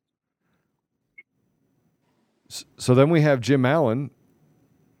V. So then we have Jim Allen.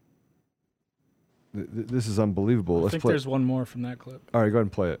 This is unbelievable. I think there's one more from that clip. All right, go ahead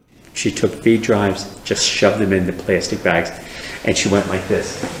and play it. She took V drives, just shoved them into plastic bags, and she went like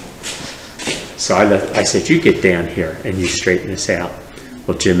this. So I said, you get down here and you straighten this out.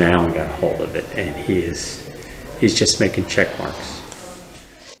 Well, Jim Allen got a hold of it, and he's just making check marks.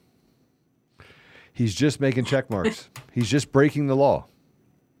 He's just making check marks. He's just breaking the law.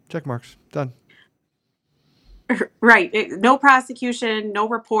 Check marks. Done. Right. No prosecution, no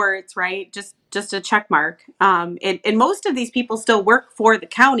reports, right? Just a check mark. And most of these people still work for the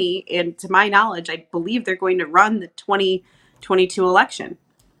county. And to my knowledge, I believe they're going to run the 2022 election.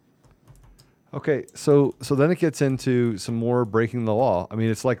 Okay, so then it gets into some more breaking the law. I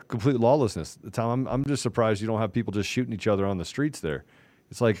mean, it's like complete lawlessness. Tom, I'm just surprised you don't have people just shooting each other on the streets there.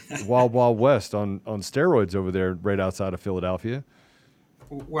 It's like Wild Wild West on steroids over there right outside of Philadelphia.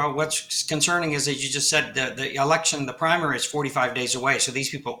 Well, what's concerning is that you just said the election, the primary is 45 days away. So these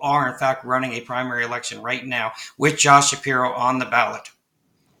people are, in fact, running a primary election right now with Josh Shapiro on the ballot.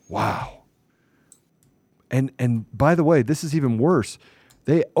 Wow. And by the way, this is even worse.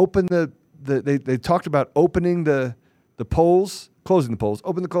 They opened they talked about opening the polls, closing the polls,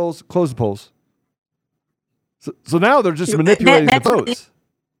 open the polls, close the polls. So now they're just manipulating the votes.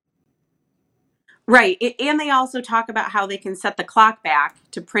 Right. And they also talk about how they can set the clock back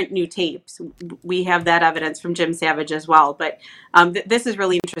to print new tapes. We have that evidence from Jim Savage as well. But this is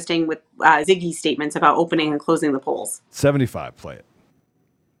really interesting with Ziggy's statements about opening and closing the polls. 75, play it.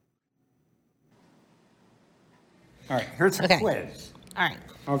 All right, here's a quiz. All right.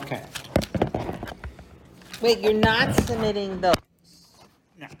 Okay. Wait, you're not submitting those.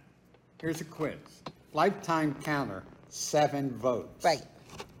 Now, here's a quiz. Lifetime counter, 7 votes. Right.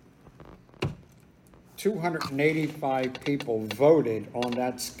 285 people voted on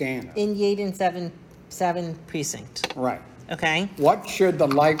that scanner. In Yaden 7 precinct. Right. Okay. What should the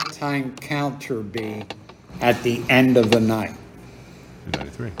lifetime counter be at the end of the night?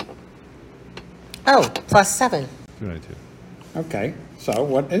 293. Oh, plus 7. 292. Okay, so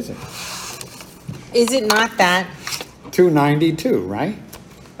what is it? Is it not that? 292, right?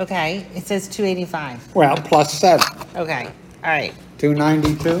 Okay, it says 285. Well, plus 7. Okay, all right.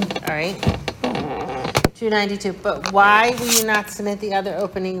 292? All right. 292. But why will you not submit the other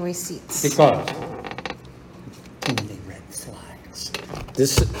opening receipts? Because too many red flags.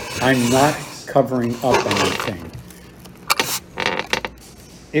 I'm not covering up anything.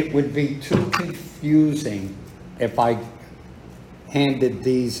 It would be too confusing if I handed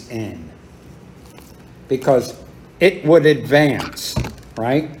these in, because it would advance,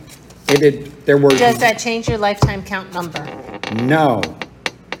 right? Does that change your lifetime count number? No.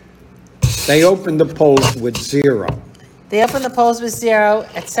 They opened the polls with 0. They opened the polls with 0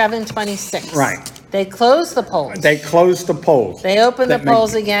 at 7:26. Right. They closed the polls. They closed the polls. They opened the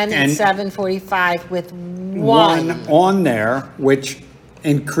polls again at 7:45 with 1 on there, which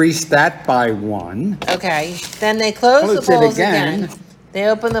increased that by 1. Okay. Then they closed the polls again. They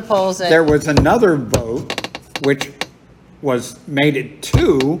opened the polls at... There was another vote, which made it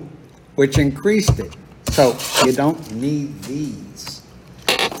 2, which increased it. So you don't need these.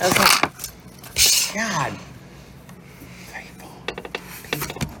 Okay. God.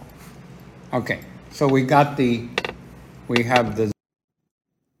 People. Okay. So we have the...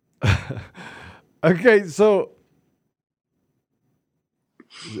 Okay, so...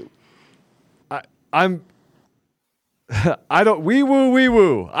 I don't wee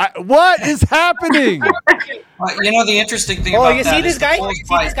woo. What is happening? The interesting thing about you see this guy? You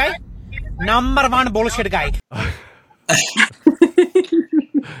see this guy? Number 1 bullshit guy.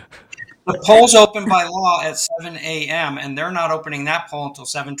 The polls open by law at 7 a.m. and they're not opening that poll until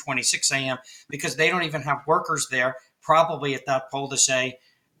 7:26 a.m. because they don't even have workers there, probably at that poll to say,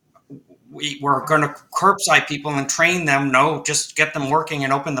 we're going to curbside people and train them. No, just get them working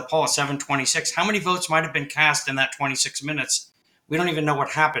and open the poll at 7:26. How many votes might have been cast in that 26 minutes? We don't even know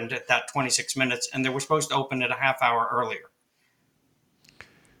what happened at that 26 minutes, and they were supposed to open it a half hour earlier.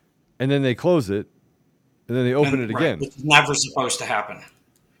 And then they close it, and then they open it again. It's never supposed to happen.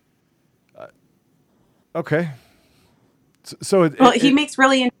 Okay. So he makes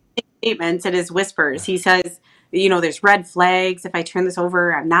really interesting statements in his whispers. He says, there's red flags. If I turn this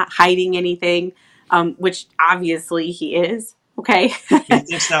over, I'm not hiding anything, which obviously he is. Okay.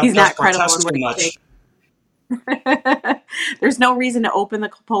 He's not credible in what he's saying. There's no reason to open the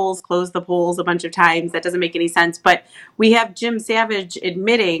polls, close the polls a bunch of times. That doesn't make any sense. But we have Jim Savage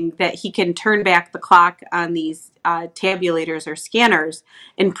admitting that he can turn back the clock on these tabulators or scanners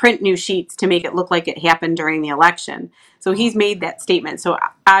and print new sheets to make it look like it happened during the election. So he's made that statement. So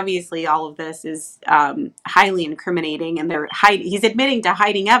obviously all of this is highly incriminating, and he's admitting to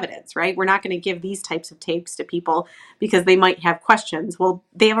hiding evidence, right? We're not going to give these types of tapes to people because they might have questions. Well,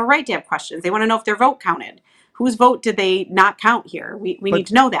 they have a right to have questions. They want to know if their vote counted. Whose vote did they not count here? We need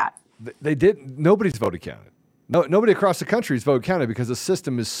to know that. They didn't. Nobody's vote counted. No, nobody across the country's vote counted because the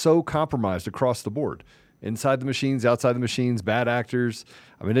system is so compromised across the board. inside the machines, outside the machines, bad actors.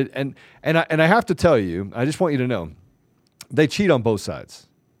 I mean, and I have to tell you, I just want you to know, they cheat on both sides.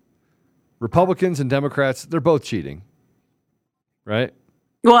 Republicans and Democrats, they're both cheating, right?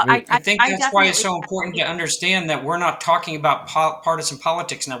 Well, I think that's why it's definitely- so important to understand that we're not talking about partisan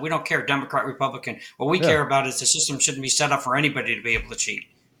politics now. We don't care Democrat, Republican. What we care about is the system shouldn't be set up for anybody to be able to cheat.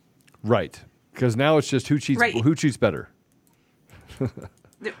 Right. Because now it's just who cheats better.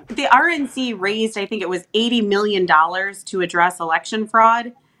 The RNC raised, I think it was $80 million to address election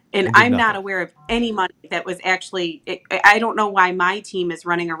fraud. And I'm not aware of any money that was actually, I don't know why my team is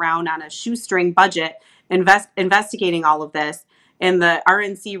running around on a shoestring budget investigating all of this. And the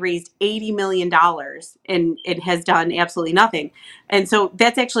RNC raised $80 million and it has done absolutely nothing. And so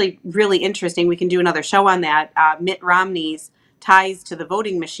that's actually really interesting. We can do another show on that. Mitt Romney's ties to the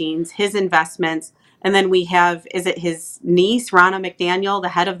voting machines, his investments. And then we have, is it his niece, Ronna McDaniel, the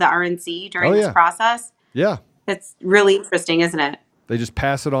head of the RNC during this process? Yeah. It's really interesting, isn't it? They just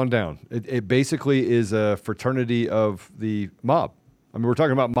pass it on down. It basically is a fraternity of the mob. I mean, we're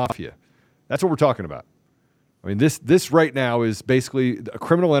talking about mafia. That's what we're talking about. I mean, this right now is basically a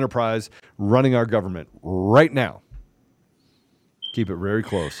criminal enterprise running our government right now. Keep it very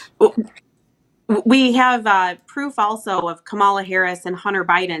close. We have proof also of Kamala Harris and Hunter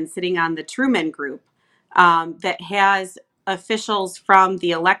Biden sitting on the Truman Group that has officials from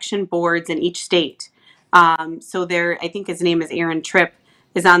the election boards in each state. So there, I think his name is Aaron Tripp,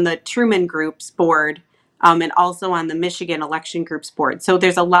 is on the Truman Group's board and also on the Michigan Election Group's board. So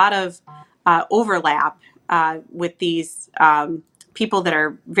there's a lot of overlap with these people that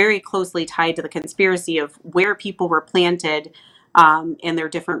are very closely tied to the conspiracy of where people were planted and their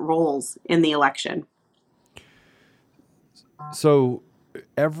different roles in the election. So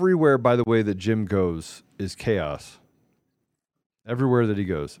everywhere, by the way, that Jim goes is chaos. Everywhere that he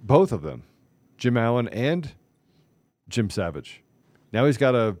goes. Both of them. Jim Allen and Jim Savage. Now he's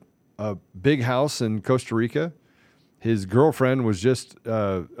got a big house in Costa Rica. His girlfriend was just,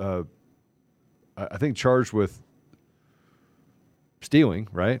 I think, charged with stealing,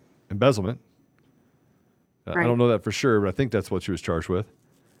 right? Embezzlement. Right. I don't know that for sure, but I think that's what she was charged with.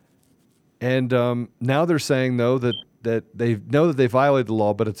 And now they're saying, though, that they know that they violated the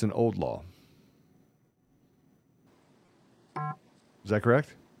law, but it's an old law. Is that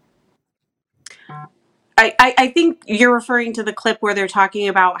correct? I think you're referring to the clip where they're talking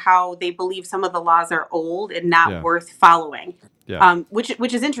about how they believe some of the laws are old and not worth following. Yeah.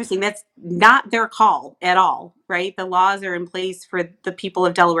 Which is interesting. That's not their call at all, right? The laws are in place for the people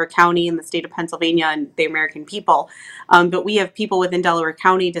of Delaware County and the state of Pennsylvania and the American people. But we have people within Delaware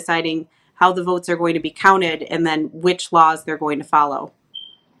County deciding how the votes are going to be counted and then which laws they're going to follow.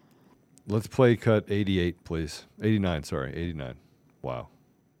 Let's play cut 88, please. 89, sorry. 89. Wow.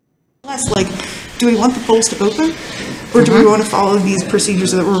 Like, do we want the polls to open, or do we want to follow these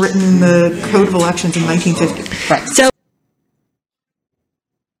procedures that were written in the Code of Elections in 1950? Right. So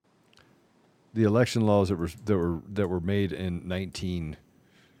the election laws that were made in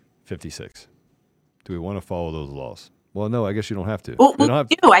 1956. Do we want to follow those laws? Well, no, I guess you don't have to. Well,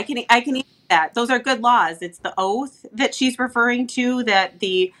 I can answer that. Those are good laws. It's the oath that she's referring to that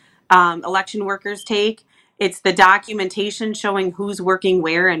the election workers take. It's the documentation showing who's working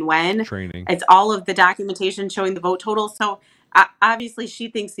where and when. Training. It's all of the documentation showing the vote totals. So obviously she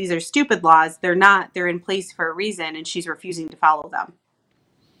thinks these are stupid laws. They're not. They're in place for a reason, and she's refusing to follow them.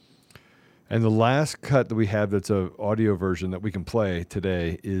 And the last cut that we have that's an audio version that we can play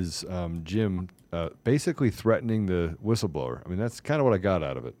today is Jim basically threatening the whistleblower. I mean, that's kind of what I got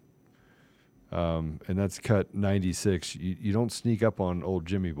out of it. And that's cut 96. You don't sneak up on old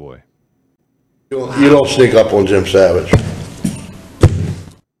Jimmy boy. You don't sneak up on Jim Savage.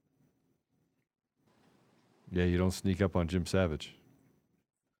 Yeah, you don't sneak up on Jim Savage.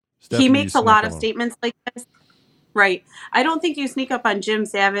 He makes a lot of statements like this. Right. I don't think you sneak up on Jim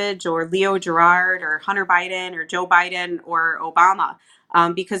Savage or Leo Gerard or Hunter Biden or Joe Biden or Obama.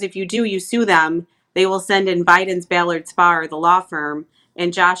 Because if you do, you sue them. They will send in Biden's Ballard Spahr, the law firm,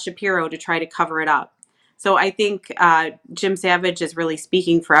 and Josh Shapiro to try to cover it up. So I think Jim Savage is really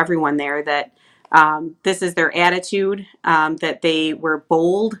speaking for everyone there that this is their attitude, that they were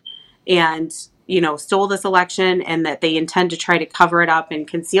bold and, stole this election and that they intend to try to cover it up and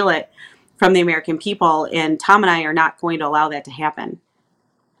conceal it from the American people. And Tom and I are not going to allow that to happen.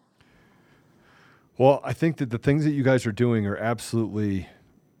 Well, I think that the things that you guys are doing are absolutely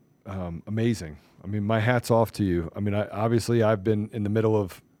amazing. I mean, my hat's off to you. I mean, obviously I've been in the middle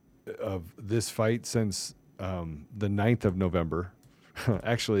of this fight since the 9th of November.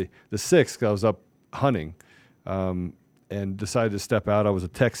 Actually, the 6th, I was up hunting. And and decided to step out. I was a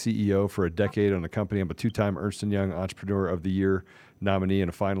tech CEO for a decade on a company. I'm a 2-time Ernst & Young Entrepreneur of the Year nominee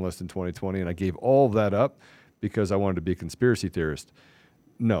and a finalist in 2020. And I gave all of that up because I wanted to be a conspiracy theorist.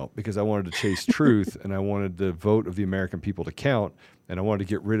 No, because I wanted to chase truth and I wanted the vote of the American people to count. And I wanted to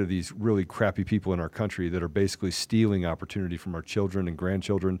get rid of these really crappy people in our country that are basically stealing opportunity from our children and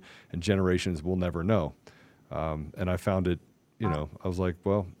grandchildren and generations we'll never know. And I found it, I was like,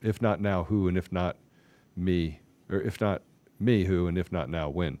 well, if not now, who? And if not me, or if not me, who? And if not now,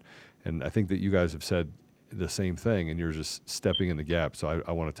 when? And I think that you guys have said the same thing and you're just stepping in the gap. So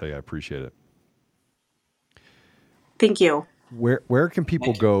I want to tell you, I appreciate it. Thank you. Where can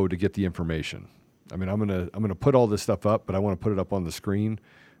people go to get the information? I mean, I'm gonna put all this stuff up, but I want to put it up on the screen.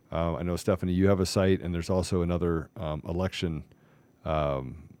 I know, Stephanie, you have a site, and there's also another election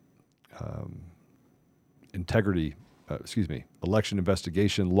election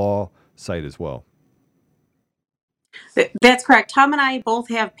investigation law site as well. That's correct. Tom and I both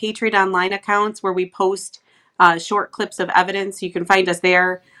have Patriot Online accounts where we post short clips of evidence. You can find us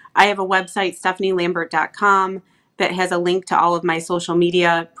there. I have a website, stephanielambert.com, that has a link to all of my social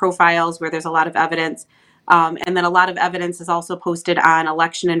media profiles where there's a lot of evidence. And then a lot of evidence is also posted on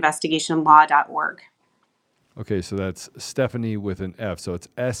electioninvestigationlaw.org. Okay, so that's Stephanie with an F. So it's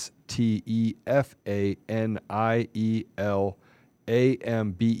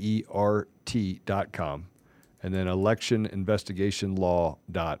StephanielAmbert.com. And then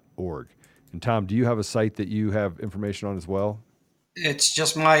electioninvestigationlaw.org. And Tom, do you have a site that you have information on as well? It's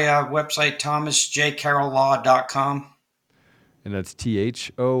just my website, thomasjcarrolllaw.com. And that's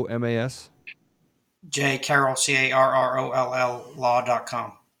THOMAS? J. Carroll, CARROLL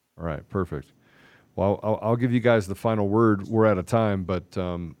law.com. All right, perfect. Well, I'll give you guys the final word. We're out of time, but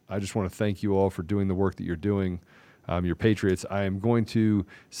I just want to thank you all for doing the work that you're doing. You're patriots. I am going to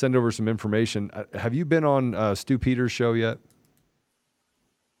send over some information. Have you been on Stu Peters' show yet?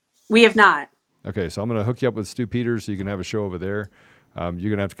 We have not. Okay, so I'm going to hook you up with Stu Peters so you can have a show over there. You're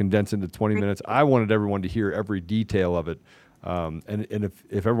going to have to condense into 20 minutes. I wanted everyone to hear every detail of it. And if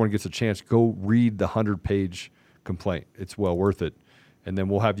everyone gets a chance, go read the 100-page complaint. It's well worth it. And then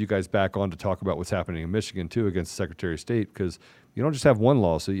we'll have you guys back on to talk about what's happening in Michigan, too, against the Secretary of State, because you don't just have one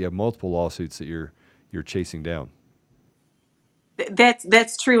lawsuit. You have multiple lawsuits that you're chasing down.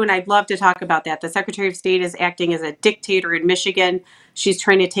 That's true, and I'd love to talk about that. The Secretary of State is acting as a dictator in Michigan. She's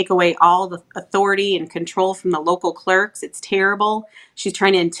trying to take away all the authority and control from the local clerks. It's terrible. She's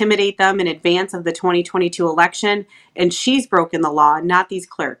trying to intimidate them in advance of the 2022 election, and she's broken the law, not these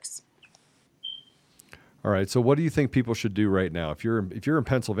clerks. All right, so what do you think people should do right now? If you're in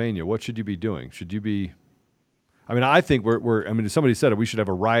Pennsylvania, what should you be doing? Should you be... I mean, I think somebody said it, we should have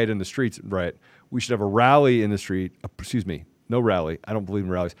a riot in the streets. Right. We should have a rally in the street. No rally. I don't believe in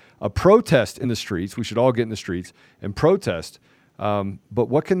rallies. A protest in the streets. We should all get in the streets and protest. But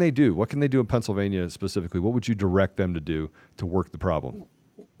what can they do? What can they do in Pennsylvania specifically? What would you direct them to do to work the problem?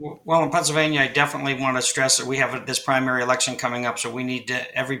 Well, in Pennsylvania, I definitely want to stress that we have this primary election coming up, so we need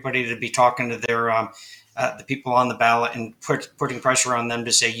everybody to be talking to their the people on the ballot and putting pressure on them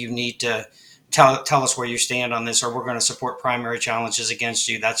to say, you need to tell us where you stand on this, or we're going to support primary challenges against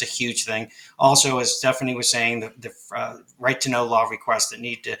you. That's a huge thing. Also, as Stephanie was saying, the right to know law requests that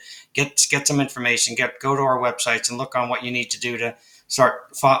need to get some information, go to our websites and look on what you need to do to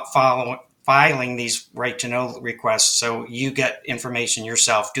start filing these right to know requests so you get information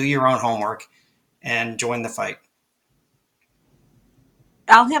yourself. Do your own homework and join the fight.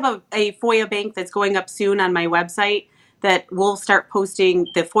 I'll have a FOIA bank that's going up soon on my website that we'll start posting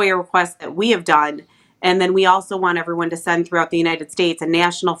the FOIA requests that we have done. And then we also want everyone to send throughout the United States a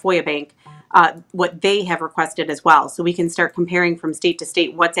national FOIA bank, what they have requested as well. So we can start comparing from state to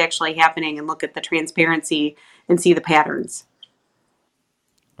state what's actually happening and look at the transparency and see the patterns.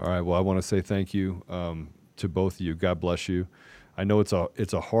 All right. Well, I want to say thank you to both of you. God bless you. I know it's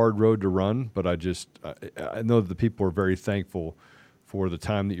a hard road to run, but I know that the people are very thankful for the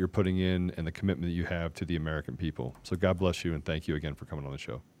time that you're putting in and the commitment that you have to the American people. So God bless you, and thank you again for coming on the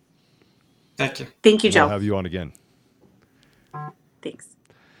show. Thank you. Thank you, Joe. We'll have you on again. Thanks.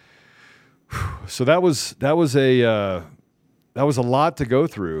 So that was a lot to go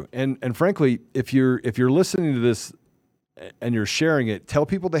through, and frankly, if you're listening to this and you're sharing it, tell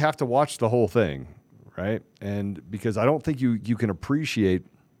people they have to watch the whole thing, right? And because I don't think you can appreciate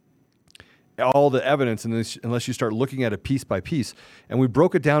all the evidence unless you start looking at it piece by piece. And we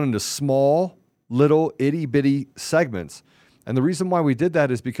broke it down into small, little, itty-bitty segments. And the reason why we did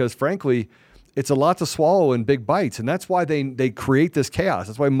that is because, frankly, it's a lot to swallow in big bites. And that's why they create this chaos.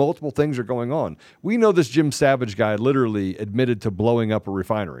 That's why multiple things are going on. We know this Jim Savage guy literally admitted to blowing up a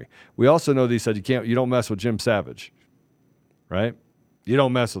refinery. We also know that he said you don't mess with Jim Savage. right? You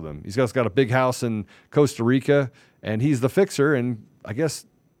don't mess with him. He's got a big house in Costa Rica, and he's the fixer, and I guess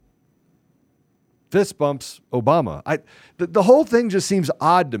fist bumps Obama. The whole thing just seems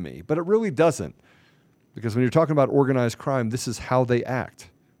odd to me, but it really doesn't. Because when you're talking about organized crime, this is how they act,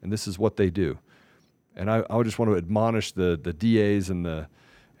 and this is what they do. And I would just want to admonish the DAs and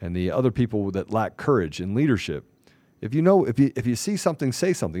the other people that lack courage and leadership. If you see something,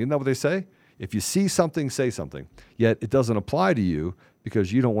 say something. Isn't that what they say? If you see something, say something. Yet it doesn't apply to you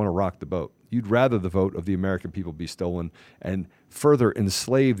because you don't want to rock the boat. You'd rather the vote of the American people be stolen and further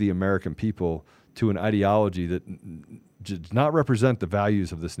enslave the American people to an ideology that does not represent the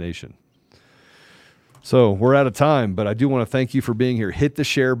values of this nation. So we're out of time, but I do want to thank you for being here. Hit the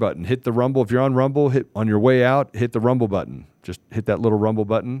share button. Hit the Rumble. If you're on Rumble, hit on your way out, hit the Rumble button. Just hit that little Rumble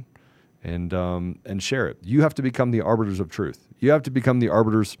button and share it. You have to become the arbiters of truth. You have to become the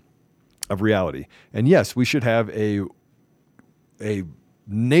arbiters of reality. And yes, we should have a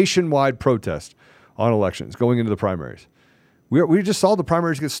nationwide protest on elections going into the primaries. We just saw the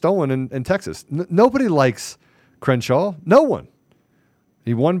primaries get stolen in Texas. Nobody likes Crenshaw. No one.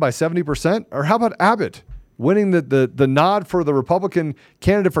 He won by 70%. Or how about Abbott winning the nod for the Republican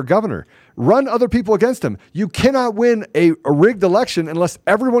candidate for governor? Run other people against him. You cannot win a rigged election unless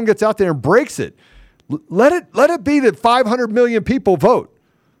everyone gets out there and breaks it. Let it be that 500 million people vote.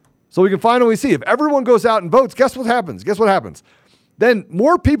 So we can finally see. If everyone goes out and votes, guess what happens? Then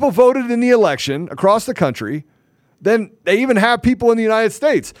more people voted in the election across the country than they even have people in the United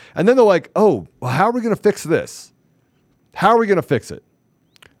States. And then they're like, oh, well, how are we going to fix this? How are we going to fix it?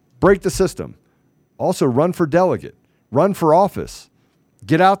 Break the system. Also, run for delegate. Run for office.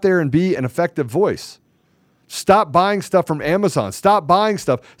 Get out there and be an effective voice. Stop buying stuff from Amazon. Stop buying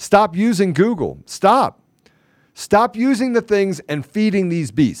stuff. Stop using Google. Stop. Stop using the things and feeding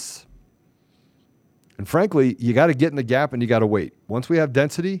these beasts. And frankly, you got to get in the gap and you got to wait. Once we have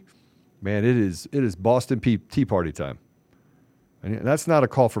density, man, it is Boston Tea Party time. And that's not a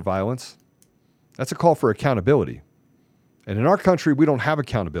call for violence. That's a call for accountability. And in our country, we don't have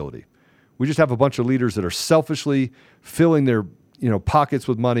accountability. We just have a bunch of leaders that are selfishly filling their pockets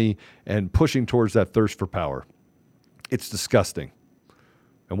with money and pushing towards that thirst for power. It's disgusting.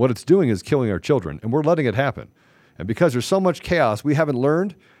 And what it's doing is killing our children, and we're letting it happen. And because there's so much chaos, we haven't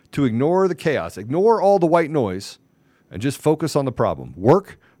learned to ignore the chaos, ignore all the white noise, and just focus on the problem.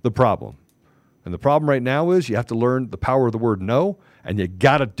 Work the problem. And the problem right now is you have to learn the power of the word no, and you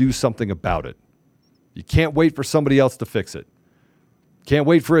got to do something about it. You can't wait for somebody else to fix it. Can't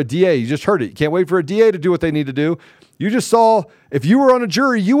wait for a DA. You just heard it. You can't wait for a DA to do what they need to do. You just saw, if you were on a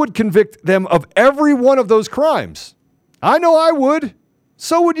jury, you would convict them of every one of those crimes. I know I would.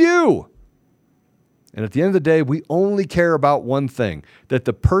 So would you. And at the end of the day, we only care about one thing, that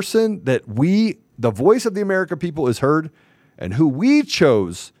the person that the voice of the American people is heard, and who we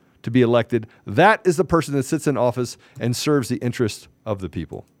chose to be elected, that is the person that sits in office and serves the interest of the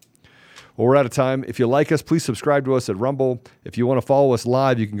people. Well, we're out of time. If you like us, please subscribe to us at Rumble. If you want to follow us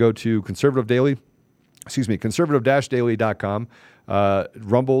live, you can go to conservative-daily.com.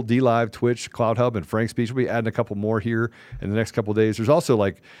 Rumble, DLive, Twitch, Cloud Hub, and Frank Speech. We'll be adding a couple more here in the next couple of days. There's also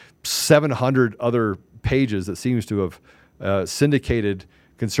like 700 other pages that seems to have syndicated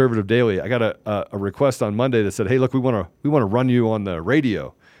Conservative Daily. I got a request on Monday that said, "Hey, look, we want to run you on the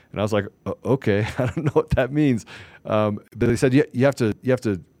radio." And I was like, "Okay, I don't know what that means." But they said you have to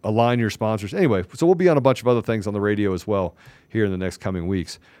align your sponsors. Anyway, so we'll be on a bunch of other things on the radio as well here in the next coming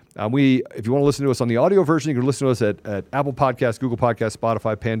weeks. If you want to listen to us on the audio version, you can listen to us at Apple Podcasts, Google Podcasts,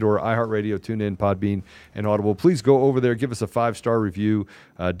 Spotify, Pandora, iHeartRadio, TuneIn, Podbean, and Audible. Please go over there, give us a 5-star review,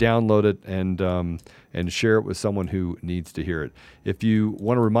 download it, and share it with someone who needs to hear it. If you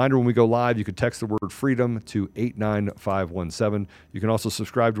want a reminder when we go live, you can text the word freedom to 89517. You can also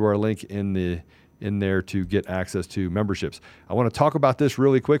subscribe to our link in there to get access to memberships. I want to talk about this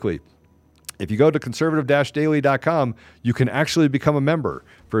really quickly. If you go to conservative-daily.com, you can actually become a member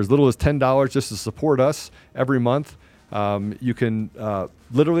for as little as $10 just to support us every month. You can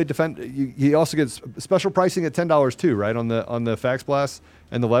literally defend. You also get special pricing at $10 too, right, on the fax blasts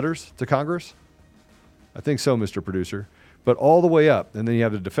and the letters to Congress? I think so, Mr. Producer. But all the way up. And then you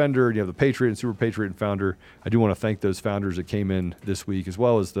have the Defender, and you have the Patriot and Super Patriot and Founder. I do want to thank those founders that came in this week, as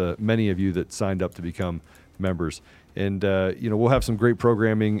well as the many of you that signed up to become members. And, we'll have some great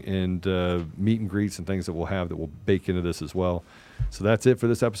programming and meet and greets and things that we'll have that we'll bake into this as well. So that's it for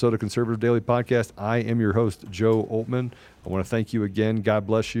this episode of Conservative Daily Podcast. I am your host, Joe Oltman. I want to thank you again. God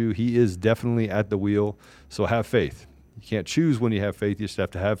bless you. He is definitely at the wheel. So have faith. You can't choose when you have faith. You just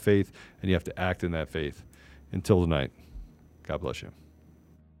have to have faith, and you have to act in that faith. Until tonight, God bless you.